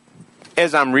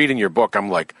as I'm reading your book, I'm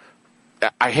like,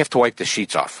 I have to wipe the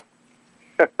sheets off.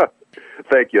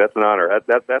 Thank you. That's an honor.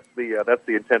 That's the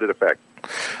intended effect.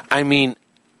 I mean,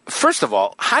 first of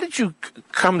all, how did you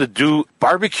come to do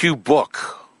barbecue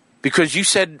book? Because you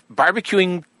said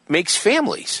barbecuing makes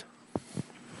families.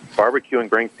 Barbecuing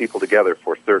brings people together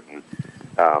for certain.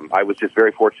 I was just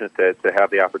very fortunate to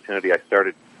have the opportunity. I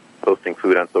started posting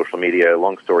food on social media.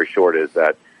 Long story short is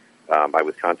that I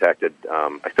was contacted.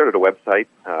 I started a website,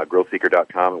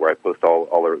 grillseeker.com, where I post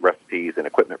all the recipes and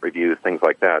equipment reviews, things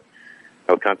like that.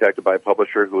 I was contacted by a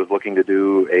publisher who was looking to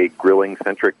do a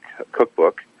grilling-centric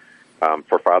cookbook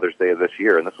for Father's Day of this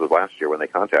year, and this was last year when they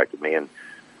contacted me. And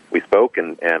we spoke,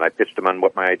 and I pitched them on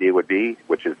what my idea would be,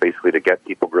 which is basically to get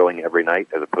people grilling every night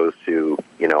as opposed to,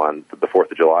 on the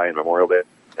 4th of July and Memorial Day,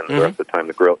 and the rest of the time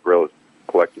the grill is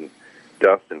collecting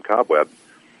dust and cobwebs.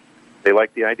 They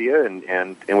liked the idea,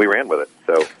 and we ran with it.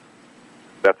 So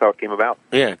that's how it came about.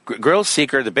 Yeah, Grill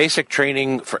Seeker, the basic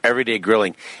training for everyday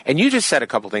grilling. And you just said a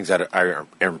couple things that are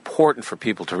important for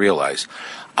people to realize.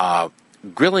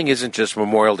 Grilling isn't just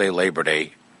Memorial Day, Labor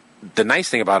Day. The nice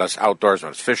thing about us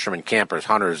outdoorsmen, fishermen, campers,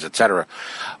 hunters, etc.,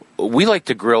 we like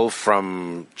to grill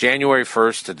from January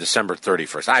 1st to December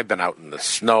 31st. I've been out in the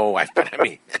snow.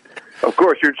 Of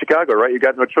course, you're in Chicago, right? You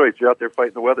got no choice. You're out there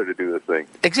fighting the weather to do this thing.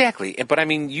 Exactly. But, I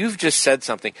mean, you've just said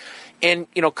something. And,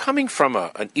 coming from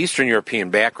an Eastern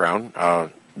European background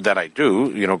that I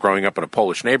do, growing up in a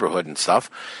Polish neighborhood and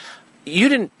stuff,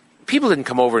 people didn't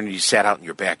come over and you sat out in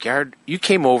your backyard. You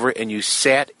came over and you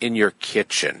sat in your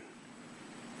kitchen.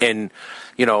 And,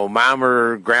 mom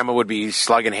or grandma would be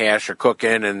slugging hash or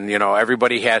cooking, and,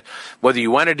 everybody had, whether you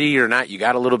wanted to eat or not, you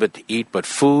got a little bit to eat, but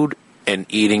food and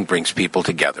eating brings people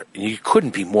together. And you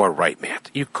couldn't be more right, Matt.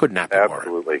 You could not be more right.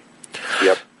 Absolutely.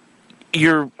 Yep.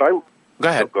 Go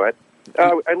ahead. Go ahead.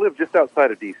 I live just outside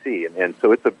of D.C., and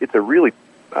so it's a really,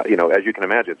 as you can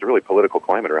imagine, it's a really political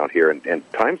climate around here, and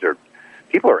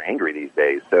people are angry these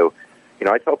days. So,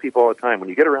 I tell people all the time, when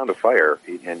you get around a fire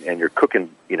and you're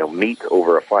cooking, meat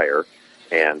over a fire,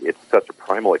 and it's such a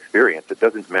primal experience, it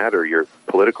doesn't matter your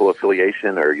political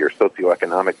affiliation or your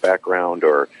socioeconomic background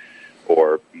or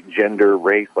gender,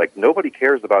 race. Like, nobody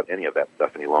cares about any of that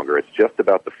stuff any longer. It's just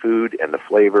about the food and the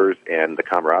flavors and the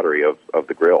camaraderie of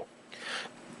the grill.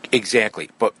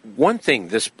 Exactly. But one thing,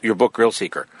 your book, Grill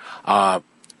Seeker,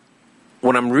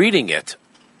 when I'm reading it,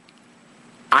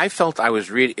 I felt I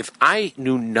was reading, if I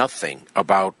knew nothing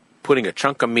about putting a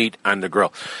chunk of meat on the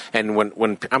grill. And when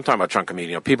I'm talking about chunk of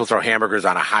meat, people throw hamburgers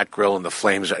on a hot grill and the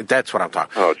flames. That's what I'm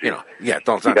talking. Oh, geez. Yep.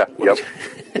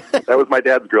 That was my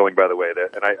dad's grilling, by the way.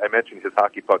 And I mentioned his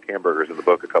hockey puck hamburgers in the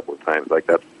book a couple of times. Like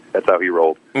that's how he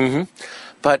rolled. Mm-hmm.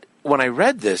 But when I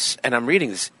read this and I'm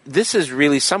reading this is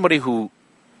really somebody who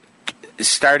is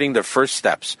starting their first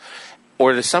steps.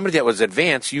 Or to somebody that was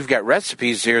advanced, you've got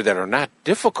recipes here that are not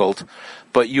difficult,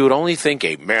 but you would only think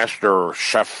a master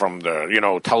chef from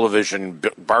the television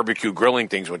barbecue grilling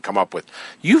things would come up with.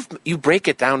 You break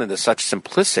it down into such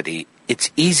simplicity;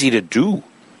 it's easy to do.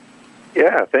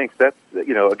 Yeah, thanks. That's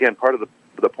again part of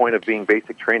the point of being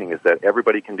basic training is that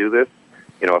everybody can do this.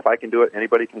 If I can do it,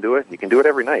 anybody can do it. You can do it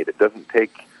every night. It doesn't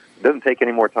take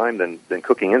any more time than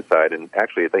cooking inside, and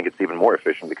actually, I think it's even more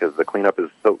efficient because the cleanup is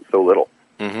so little.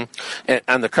 Mm-hmm. And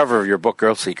on the cover of your book,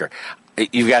 Grill Seeker,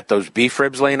 you've got those beef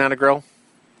ribs laying on a grill?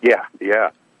 Yeah.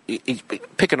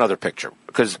 Pick another picture,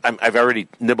 because I've already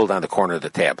nibbled on the corner of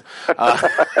the tab.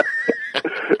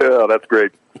 Oh, that's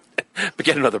great. But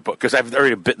get another book, because I've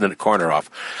already bitten the corner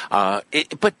off.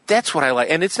 But that's what I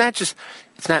like. And it's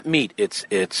not meat. It's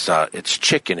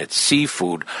chicken. It's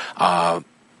seafood.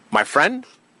 My friend,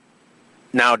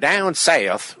 now down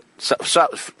south,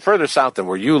 further south than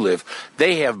where you live,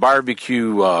 they have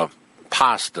barbecue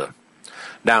pasta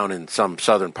down in some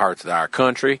southern parts of our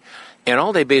country, and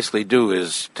all they basically do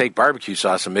is take barbecue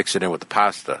sauce and mix it in with the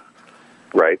pasta.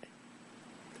 Right.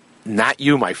 Not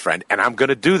you, my friend, and I'm going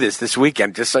to do this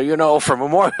weekend, just so you know, for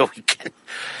Memorial Weekend.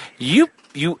 You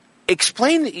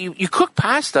explain that you cook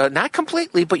pasta, not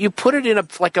completely, but you put it in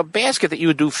a basket that you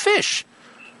would do fish.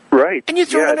 Right. And you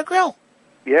throw it on a grill.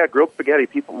 Yeah, grilled spaghetti.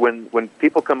 People, when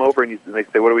people come over and they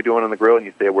say, "What are we doing on the grill?" and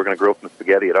you say, "We're going to grill some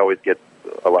spaghetti," it always gets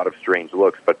a lot of strange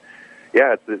looks. But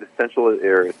yeah, it's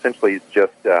essentially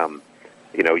just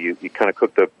you kind of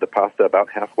cook the pasta about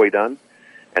halfway done,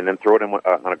 and then throw it in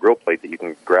on a grill plate that you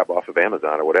can grab off of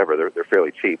Amazon or whatever. They're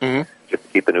fairly cheap, just to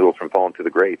keep the noodles from falling through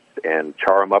the grates, and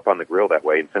char them up on the grill that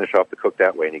way, and finish off the cook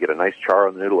that way. And you get a nice char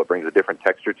on the noodle. It brings a different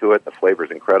texture to it. The flavor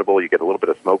is incredible. You get a little bit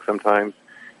of smoke sometimes.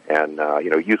 And,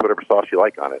 use whatever sauce you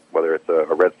like on it, whether it's a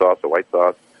red sauce, a white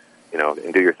sauce,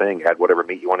 and do your thing. Add whatever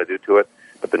meat you want to do to it.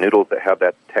 But the noodles that have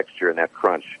that texture and that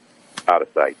crunch, out of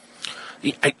sight.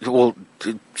 Well,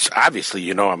 obviously,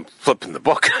 I'm flipping the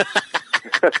book.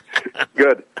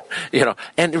 Good.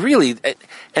 And really,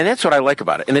 and that's what I like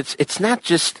about it. And it's not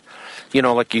just,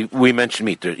 like we mentioned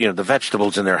meat. There, the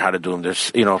vegetables in there, how to do them.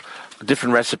 There's,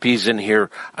 different recipes in here.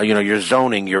 Your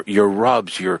zoning, your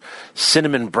rubs, your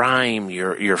cinnamon brine,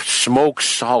 your smoked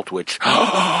salt, which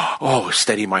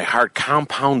steady my heart.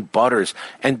 Compound butters,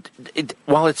 and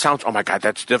while it sounds, oh my God,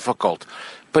 that's difficult,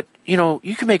 but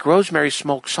you can make rosemary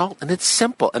smoked salt, and it's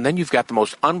simple. And then you've got the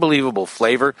most unbelievable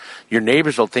flavor. Your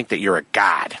neighbors will think that you're a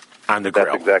god on the grill.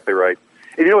 That's exactly right.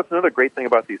 And what's another great thing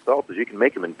about these salts is you can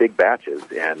make them in big batches,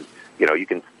 and you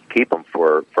can keep them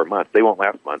for months. They won't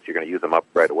last months. You're going to use them up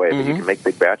right away. But you can make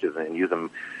big batches and use them,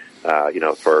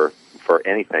 for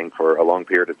anything for a long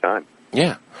period of time.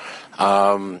 Yeah.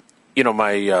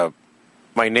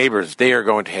 My neighbors, they are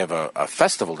going to have a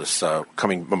festival this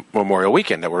coming Memorial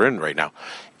Weekend that we're in right now.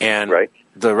 And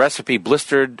the recipe,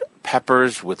 blistered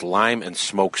peppers with lime and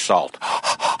smoked salt.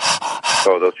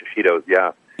 Oh, those shishitos,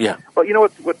 yeah. Yeah. Well,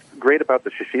 what's great about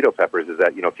the shishito peppers is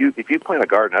that, if you plant a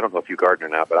garden, I don't know if you garden or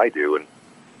not, but I do, and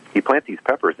you plant these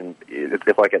peppers, and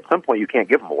it's like at some point you can't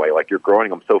give them away. Like, you're growing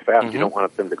them so fast, you don't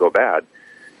want them to go bad.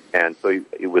 And so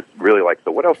it was really like,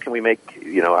 so what else can we make,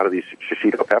 out of these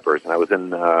shishito peppers? And I was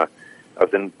in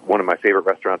one of my favorite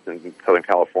restaurants in Southern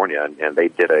California, and they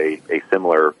did a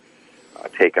similar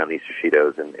take on these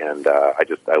shishitos, and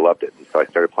I loved it. And so I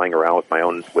started playing around with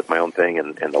my own thing,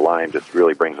 and the lime just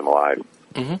really brings them alive.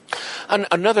 Mm-hmm.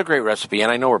 Another great recipe,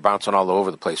 and I know we're bouncing all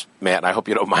over the place, Matt, and I hope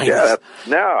you don't mind. Yeah,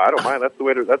 no, I don't mind. That's the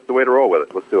way to roll with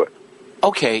it. Let's do it.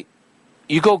 Okay,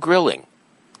 you go grilling,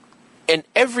 and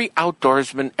every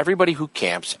outdoorsman, everybody who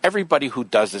camps, everybody who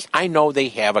does this, I know they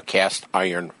have a cast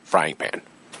iron frying pan.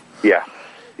 Yeah.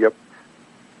 Yep.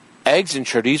 Eggs and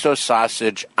chorizo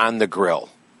sausage on the grill.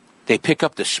 They pick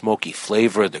up the smoky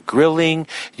flavor of the grilling.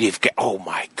 You've got, oh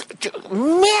my God,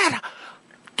 man,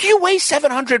 do you weigh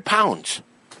 700 pounds?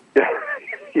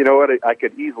 You know what? I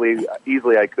could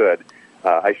easily I could.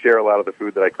 I share a lot of the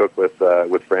food that I cook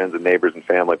with friends and neighbors and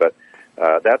family, but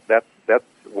that's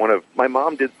one of, my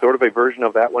mom did sort of a version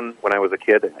of that one when I was a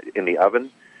kid in the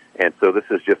oven. And so this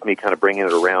is just me kind of bringing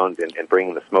it around and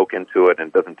bringing the smoke into it, and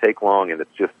it doesn't take long, and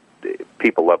it's just,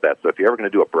 people love that. So if you're ever going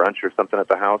to do a brunch or something at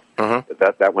the house,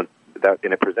 that one,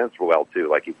 and it presents well too.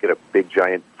 Like, you get a big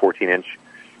giant 14-inch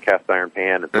cast iron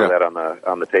pan and throw that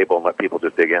on the table and let people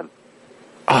just dig in.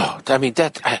 Oh, I mean,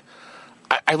 I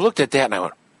looked at that and I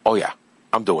went, oh, yeah,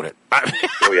 I'm doing it.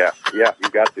 Oh, yeah, you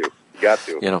got to.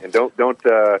 You know. And don't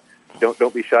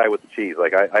be shy with the cheese.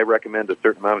 Like, I recommend a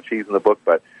certain amount of cheese in the book,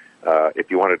 but if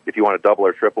you want to double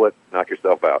or triple it, knock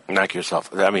yourself out. Knock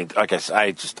yourself. I mean, like I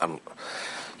said,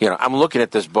 I'm looking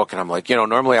at this book and I'm like,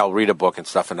 normally I'll read a book and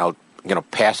stuff and I'll,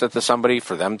 pass it to somebody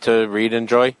for them to read and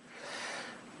enjoy.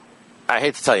 I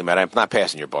hate to tell you, Matt, I'm not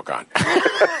passing your book on.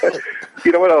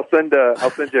 You know what? I'll send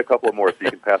you a couple more so you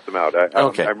can pass them out.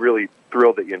 Okay. I'm really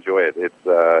thrilled that you enjoy it. It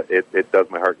does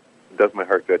my heart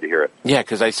good to hear it. Yeah,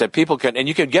 because I said people can, and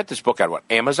you can get this book on what,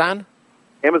 Amazon?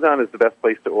 Amazon is the best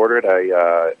place to order it.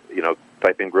 I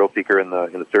type in Grill Seeker in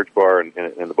the search bar, and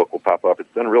the book will pop up.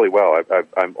 It's done really well.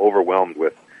 I'm overwhelmed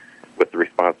with the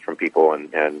response from people,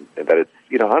 and that it's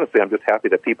honestly, I'm just happy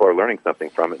that people are learning something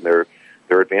from it, and they're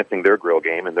advancing their grill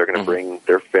game, and they're going to bring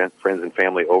their friends and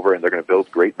family over, and they're going to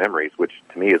build great memories, which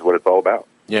to me is what it's all about.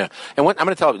 Yeah, and I'm going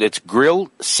to tell you, it's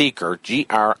Grill Seeker,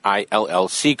 Grill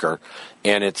Seeker,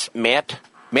 and it's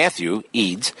Matthew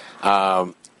Eads.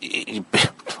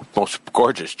 Most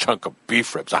gorgeous chunk of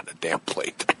beef ribs on a damn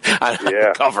plate on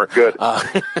the cover. Good.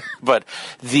 But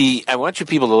I want you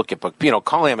people to look at book.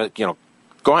 Call Amazon.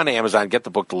 Go on to Amazon, get the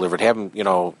book delivered, have them,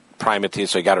 prime it to you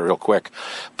so you got it real quick.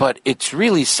 But it's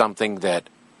really something that,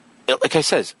 like I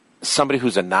said, somebody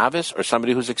who's a novice or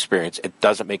somebody who's experienced, it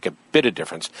doesn't make a bit of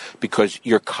difference because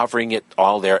you're covering it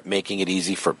all there, making it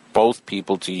easy for both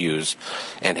people to use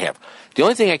and have. The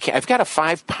only thing I've got I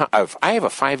have a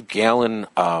 5-gallon,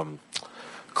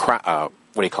 what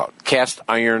do you call it? Cast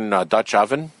iron Dutch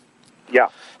oven. Yeah.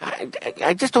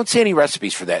 I just don't see any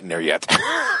recipes for that in there yet.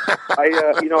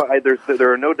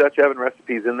 There are no Dutch oven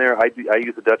recipes in there. I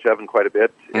use a Dutch oven quite a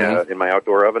bit in my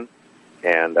outdoor oven,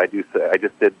 and I just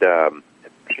did.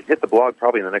 Should hit the blog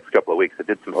probably in the next couple of weeks. I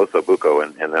did some osso buco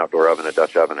in an outdoor oven, a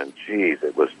Dutch oven, and geez,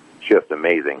 it was just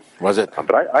amazing. Was it?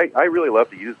 But I really love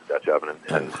to use the Dutch oven,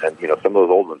 and some of those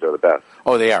old ones are the best.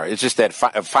 Oh, they are. It's just that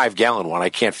 5-gallon one. I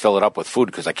can't fill it up with food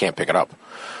because I can't pick it up.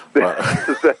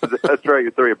 That's right.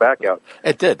 You throw your back out.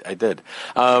 I did.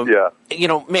 Yeah.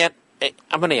 Matt,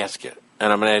 I'm going to ask you,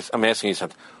 and I'm asking you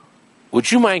something.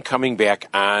 Would you mind coming back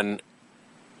on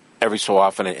every so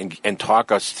often and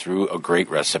talk us through a great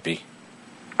recipe?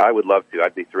 I would love to.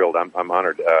 I'd be thrilled. I'm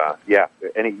honored. You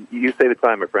say the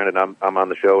time, my friend, and I'm on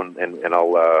the show, and I'll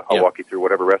walk you through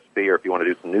whatever recipe, or if you want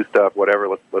to do some new stuff, whatever.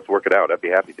 Let's work it out. I'd be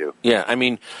happy to. Yeah, I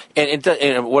mean,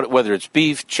 and whether it's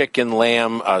beef, chicken,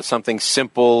 lamb, something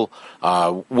simple,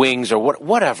 wings, or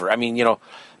whatever. I mean,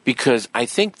 because I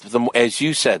think as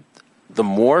you said, the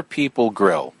more people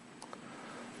grill,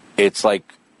 it's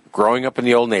like growing up in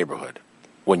the old neighborhood.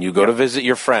 When you go to visit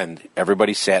your friend,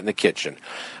 everybody sat in the kitchen.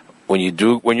 When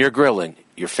you're grilling,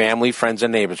 your family, friends,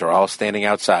 and neighbors are all standing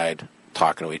outside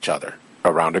talking to each other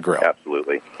around a grill.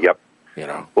 Absolutely. Yep.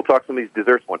 We'll talk some of these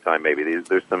desserts one time, maybe.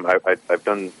 There's some. I've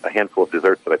done a handful of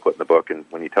desserts that I put in the book, and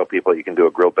when you tell people you can do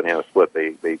a grilled banana split,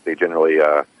 they generally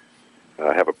have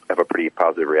a pretty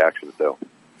positive reaction. So,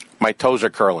 my toes are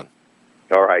curling.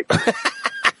 All right.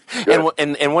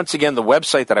 And once again, the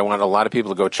website that I want a lot of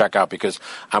people to go check out because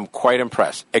I'm quite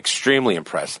impressed, extremely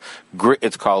impressed.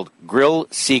 It's called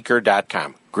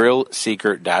grillseeker.com.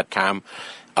 Grillseeker.com.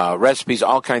 Recipes,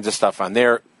 all kinds of stuff on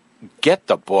there. Get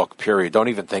the book, period. Don't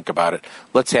even think about it.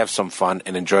 Let's have some fun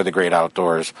and enjoy the great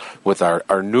outdoors with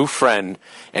our new friend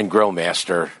and grill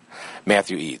master,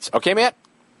 Matthew Eads. Okay, Matt?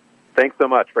 Thanks so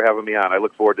much for having me on. I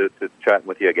look forward to chatting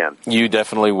with you again. You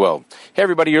definitely will. Hey,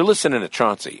 everybody, you're listening to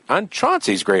Chauncey. On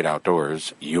Chauncey's Great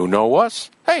Outdoors, you know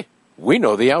us. Hey, we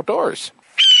know the outdoors.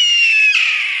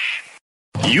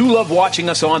 You love watching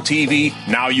us on TV?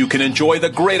 Now you can enjoy the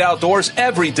great outdoors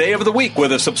every day of the week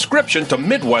with a subscription to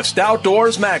Midwest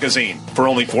Outdoors Magazine. For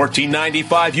only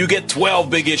 $14.95, you get 12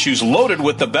 big issues loaded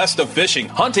with the best of fishing,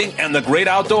 hunting, and the great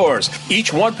outdoors.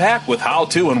 Each one packed with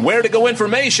how-to and where-to-go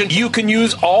information you can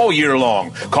use all year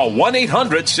long. Call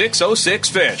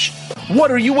 1-800-606-FISH.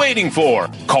 What are you waiting for?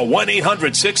 Call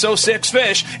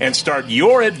 1-800-606-FISH and start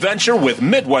your adventure with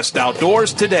Midwest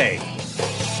Outdoors today.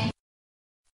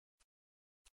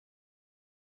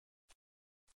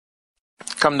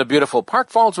 Come to beautiful Park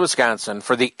Falls, Wisconsin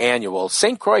for the annual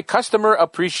St. Croix Customer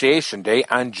Appreciation Day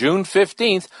on June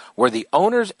 15th, where the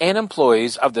owners and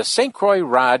employees of the St. Croix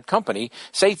Rod Company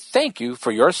say thank you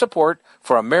for your support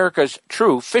for America's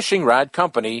true fishing rod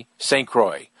company, St.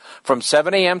 Croix. From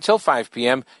 7 a.m. till 5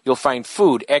 p.m., you'll find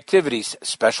food, activities,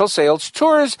 special sales,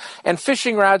 tours, and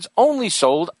fishing rods only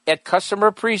sold at Customer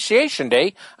Appreciation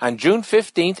Day on June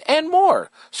 15th and more.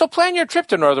 So plan your trip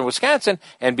to northern Wisconsin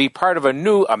and be part of a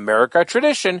new America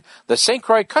tradition, the St.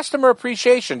 Croix Customer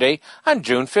Appreciation Day on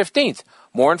June 15th.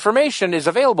 More information is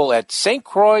available at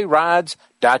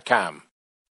stcroixrods.com.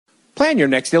 Plan your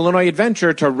next Illinois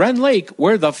adventure to Wren Lake,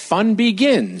 where the fun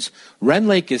begins. Wren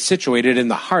Lake is situated in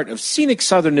the heart of scenic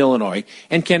southern Illinois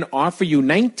and can offer you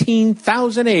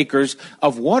 19,000 acres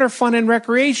of water fun and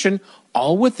recreation,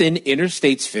 all within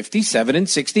Interstates 57 and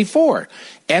 64.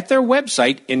 At their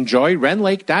website,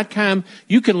 enjoywrenlake.com,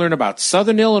 you can learn about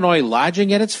Southern Illinois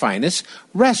lodging at its finest,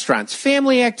 restaurants,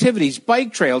 family activities,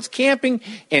 bike trails, camping,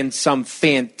 and some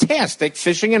fantastic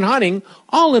fishing and hunting,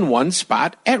 all in one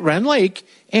spot at Wren Lake.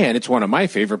 And it's one of my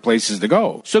favorite places to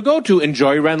go. So go to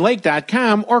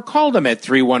enjoywrenlake.com or call them at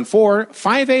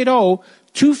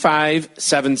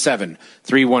 314-580-2577,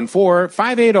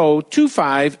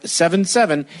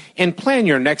 314-580-2577, and plan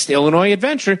your next Illinois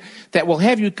adventure that will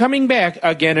have you coming back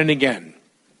again and again.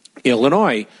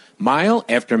 Illinois, mile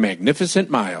after magnificent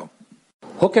mile.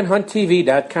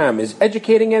 HookandHuntTV.com is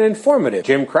educating and informative.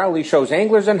 Jim Crowley shows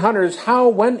anglers and hunters how,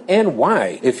 when, and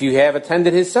why. If you have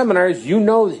attended his seminars, you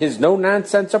know his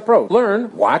no-nonsense approach.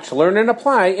 Learn, watch, learn, and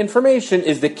apply. Information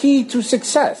is the key to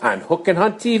success on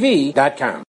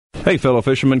HookandHuntTV.com. Hey, fellow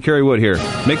fishermen, Kerry Wood here.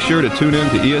 Make sure to tune in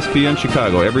to ESPN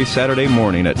Chicago every Saturday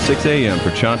morning at 6 a.m. for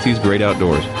Chauncey's Great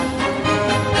Outdoors.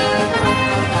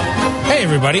 Hey,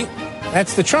 everybody.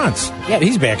 That's the Chaunce. Yeah,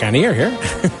 he's back on the air here.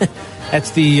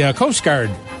 That's the Coast Guard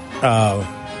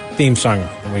theme song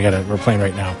we're playing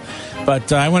right now.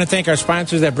 But I want to thank our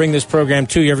sponsors that bring this program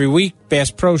to you every week. Bass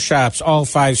Pro Shops, all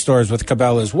 5 stores with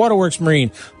Cabela's, Waterworks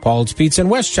Marine, Paul's Pizza in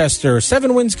Westchester,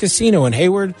 Seven Winds Casino in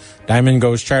Hayward,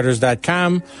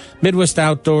 DiamondGhostCharters.com, Midwest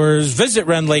Outdoors, visit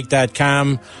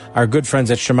RenLake.com, our good friends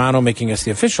at Shimano making us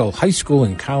the official high school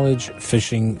and college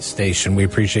fishing station. We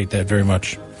appreciate that very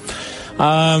much.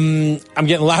 I'm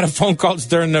getting a lot of phone calls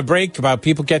during the break about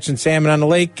people catching salmon on the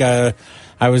lake. I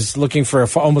was looking for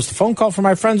almost a phone call from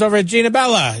my friends over at Gina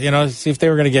Bella, see if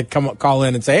they were going to call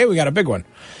in and say, hey, we got a big one.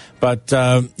 But,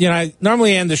 I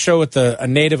normally end the show with a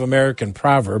Native American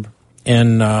proverb.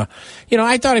 And, I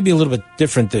thought it'd be a little bit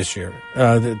different this year.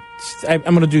 I'm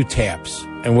going to do taps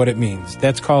and what it means.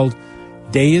 That's called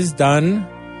day is done,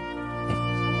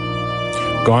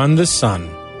 gone the sun.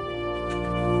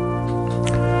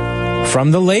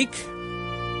 From the lake,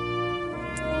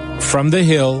 from the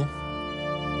hill,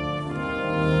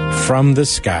 from the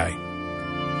sky.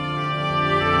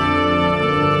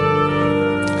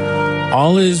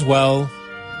 All is well.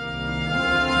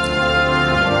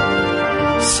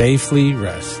 Safely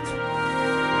rest.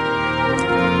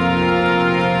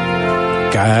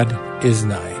 God is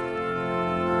nigh.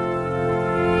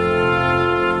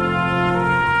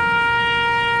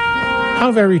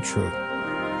 How very true.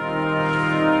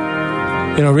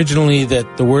 Originally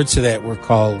the words to that were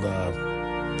called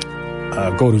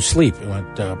go to sleep. It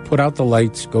went, put out the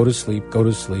lights, go to sleep, go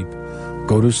to sleep,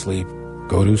 go to sleep,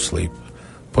 go to sleep.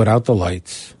 Put out the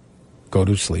lights, go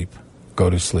to sleep, go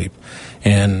to sleep.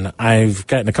 And I've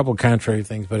gotten a couple of contrary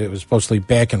things, but it was mostly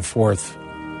back and forth.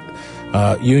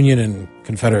 Union and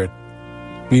Confederate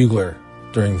bugler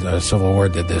during the Civil War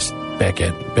did this back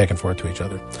and forth to each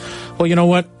other. Well, you know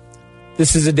what?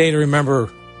 This is a day to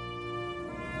remember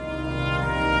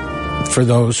for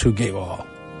those who gave all.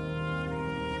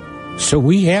 So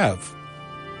we have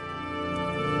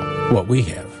what we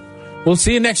have. We'll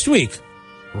see you next week,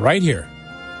 right here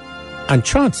on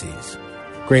Chauncey's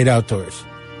Great Outdoors.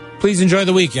 Please enjoy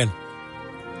the weekend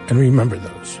and remember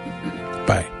those.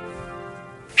 Bye.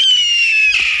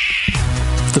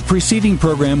 The preceding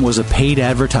program was a paid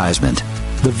advertisement.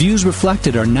 The views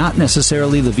reflected are not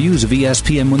necessarily the views of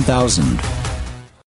ESPN 1000.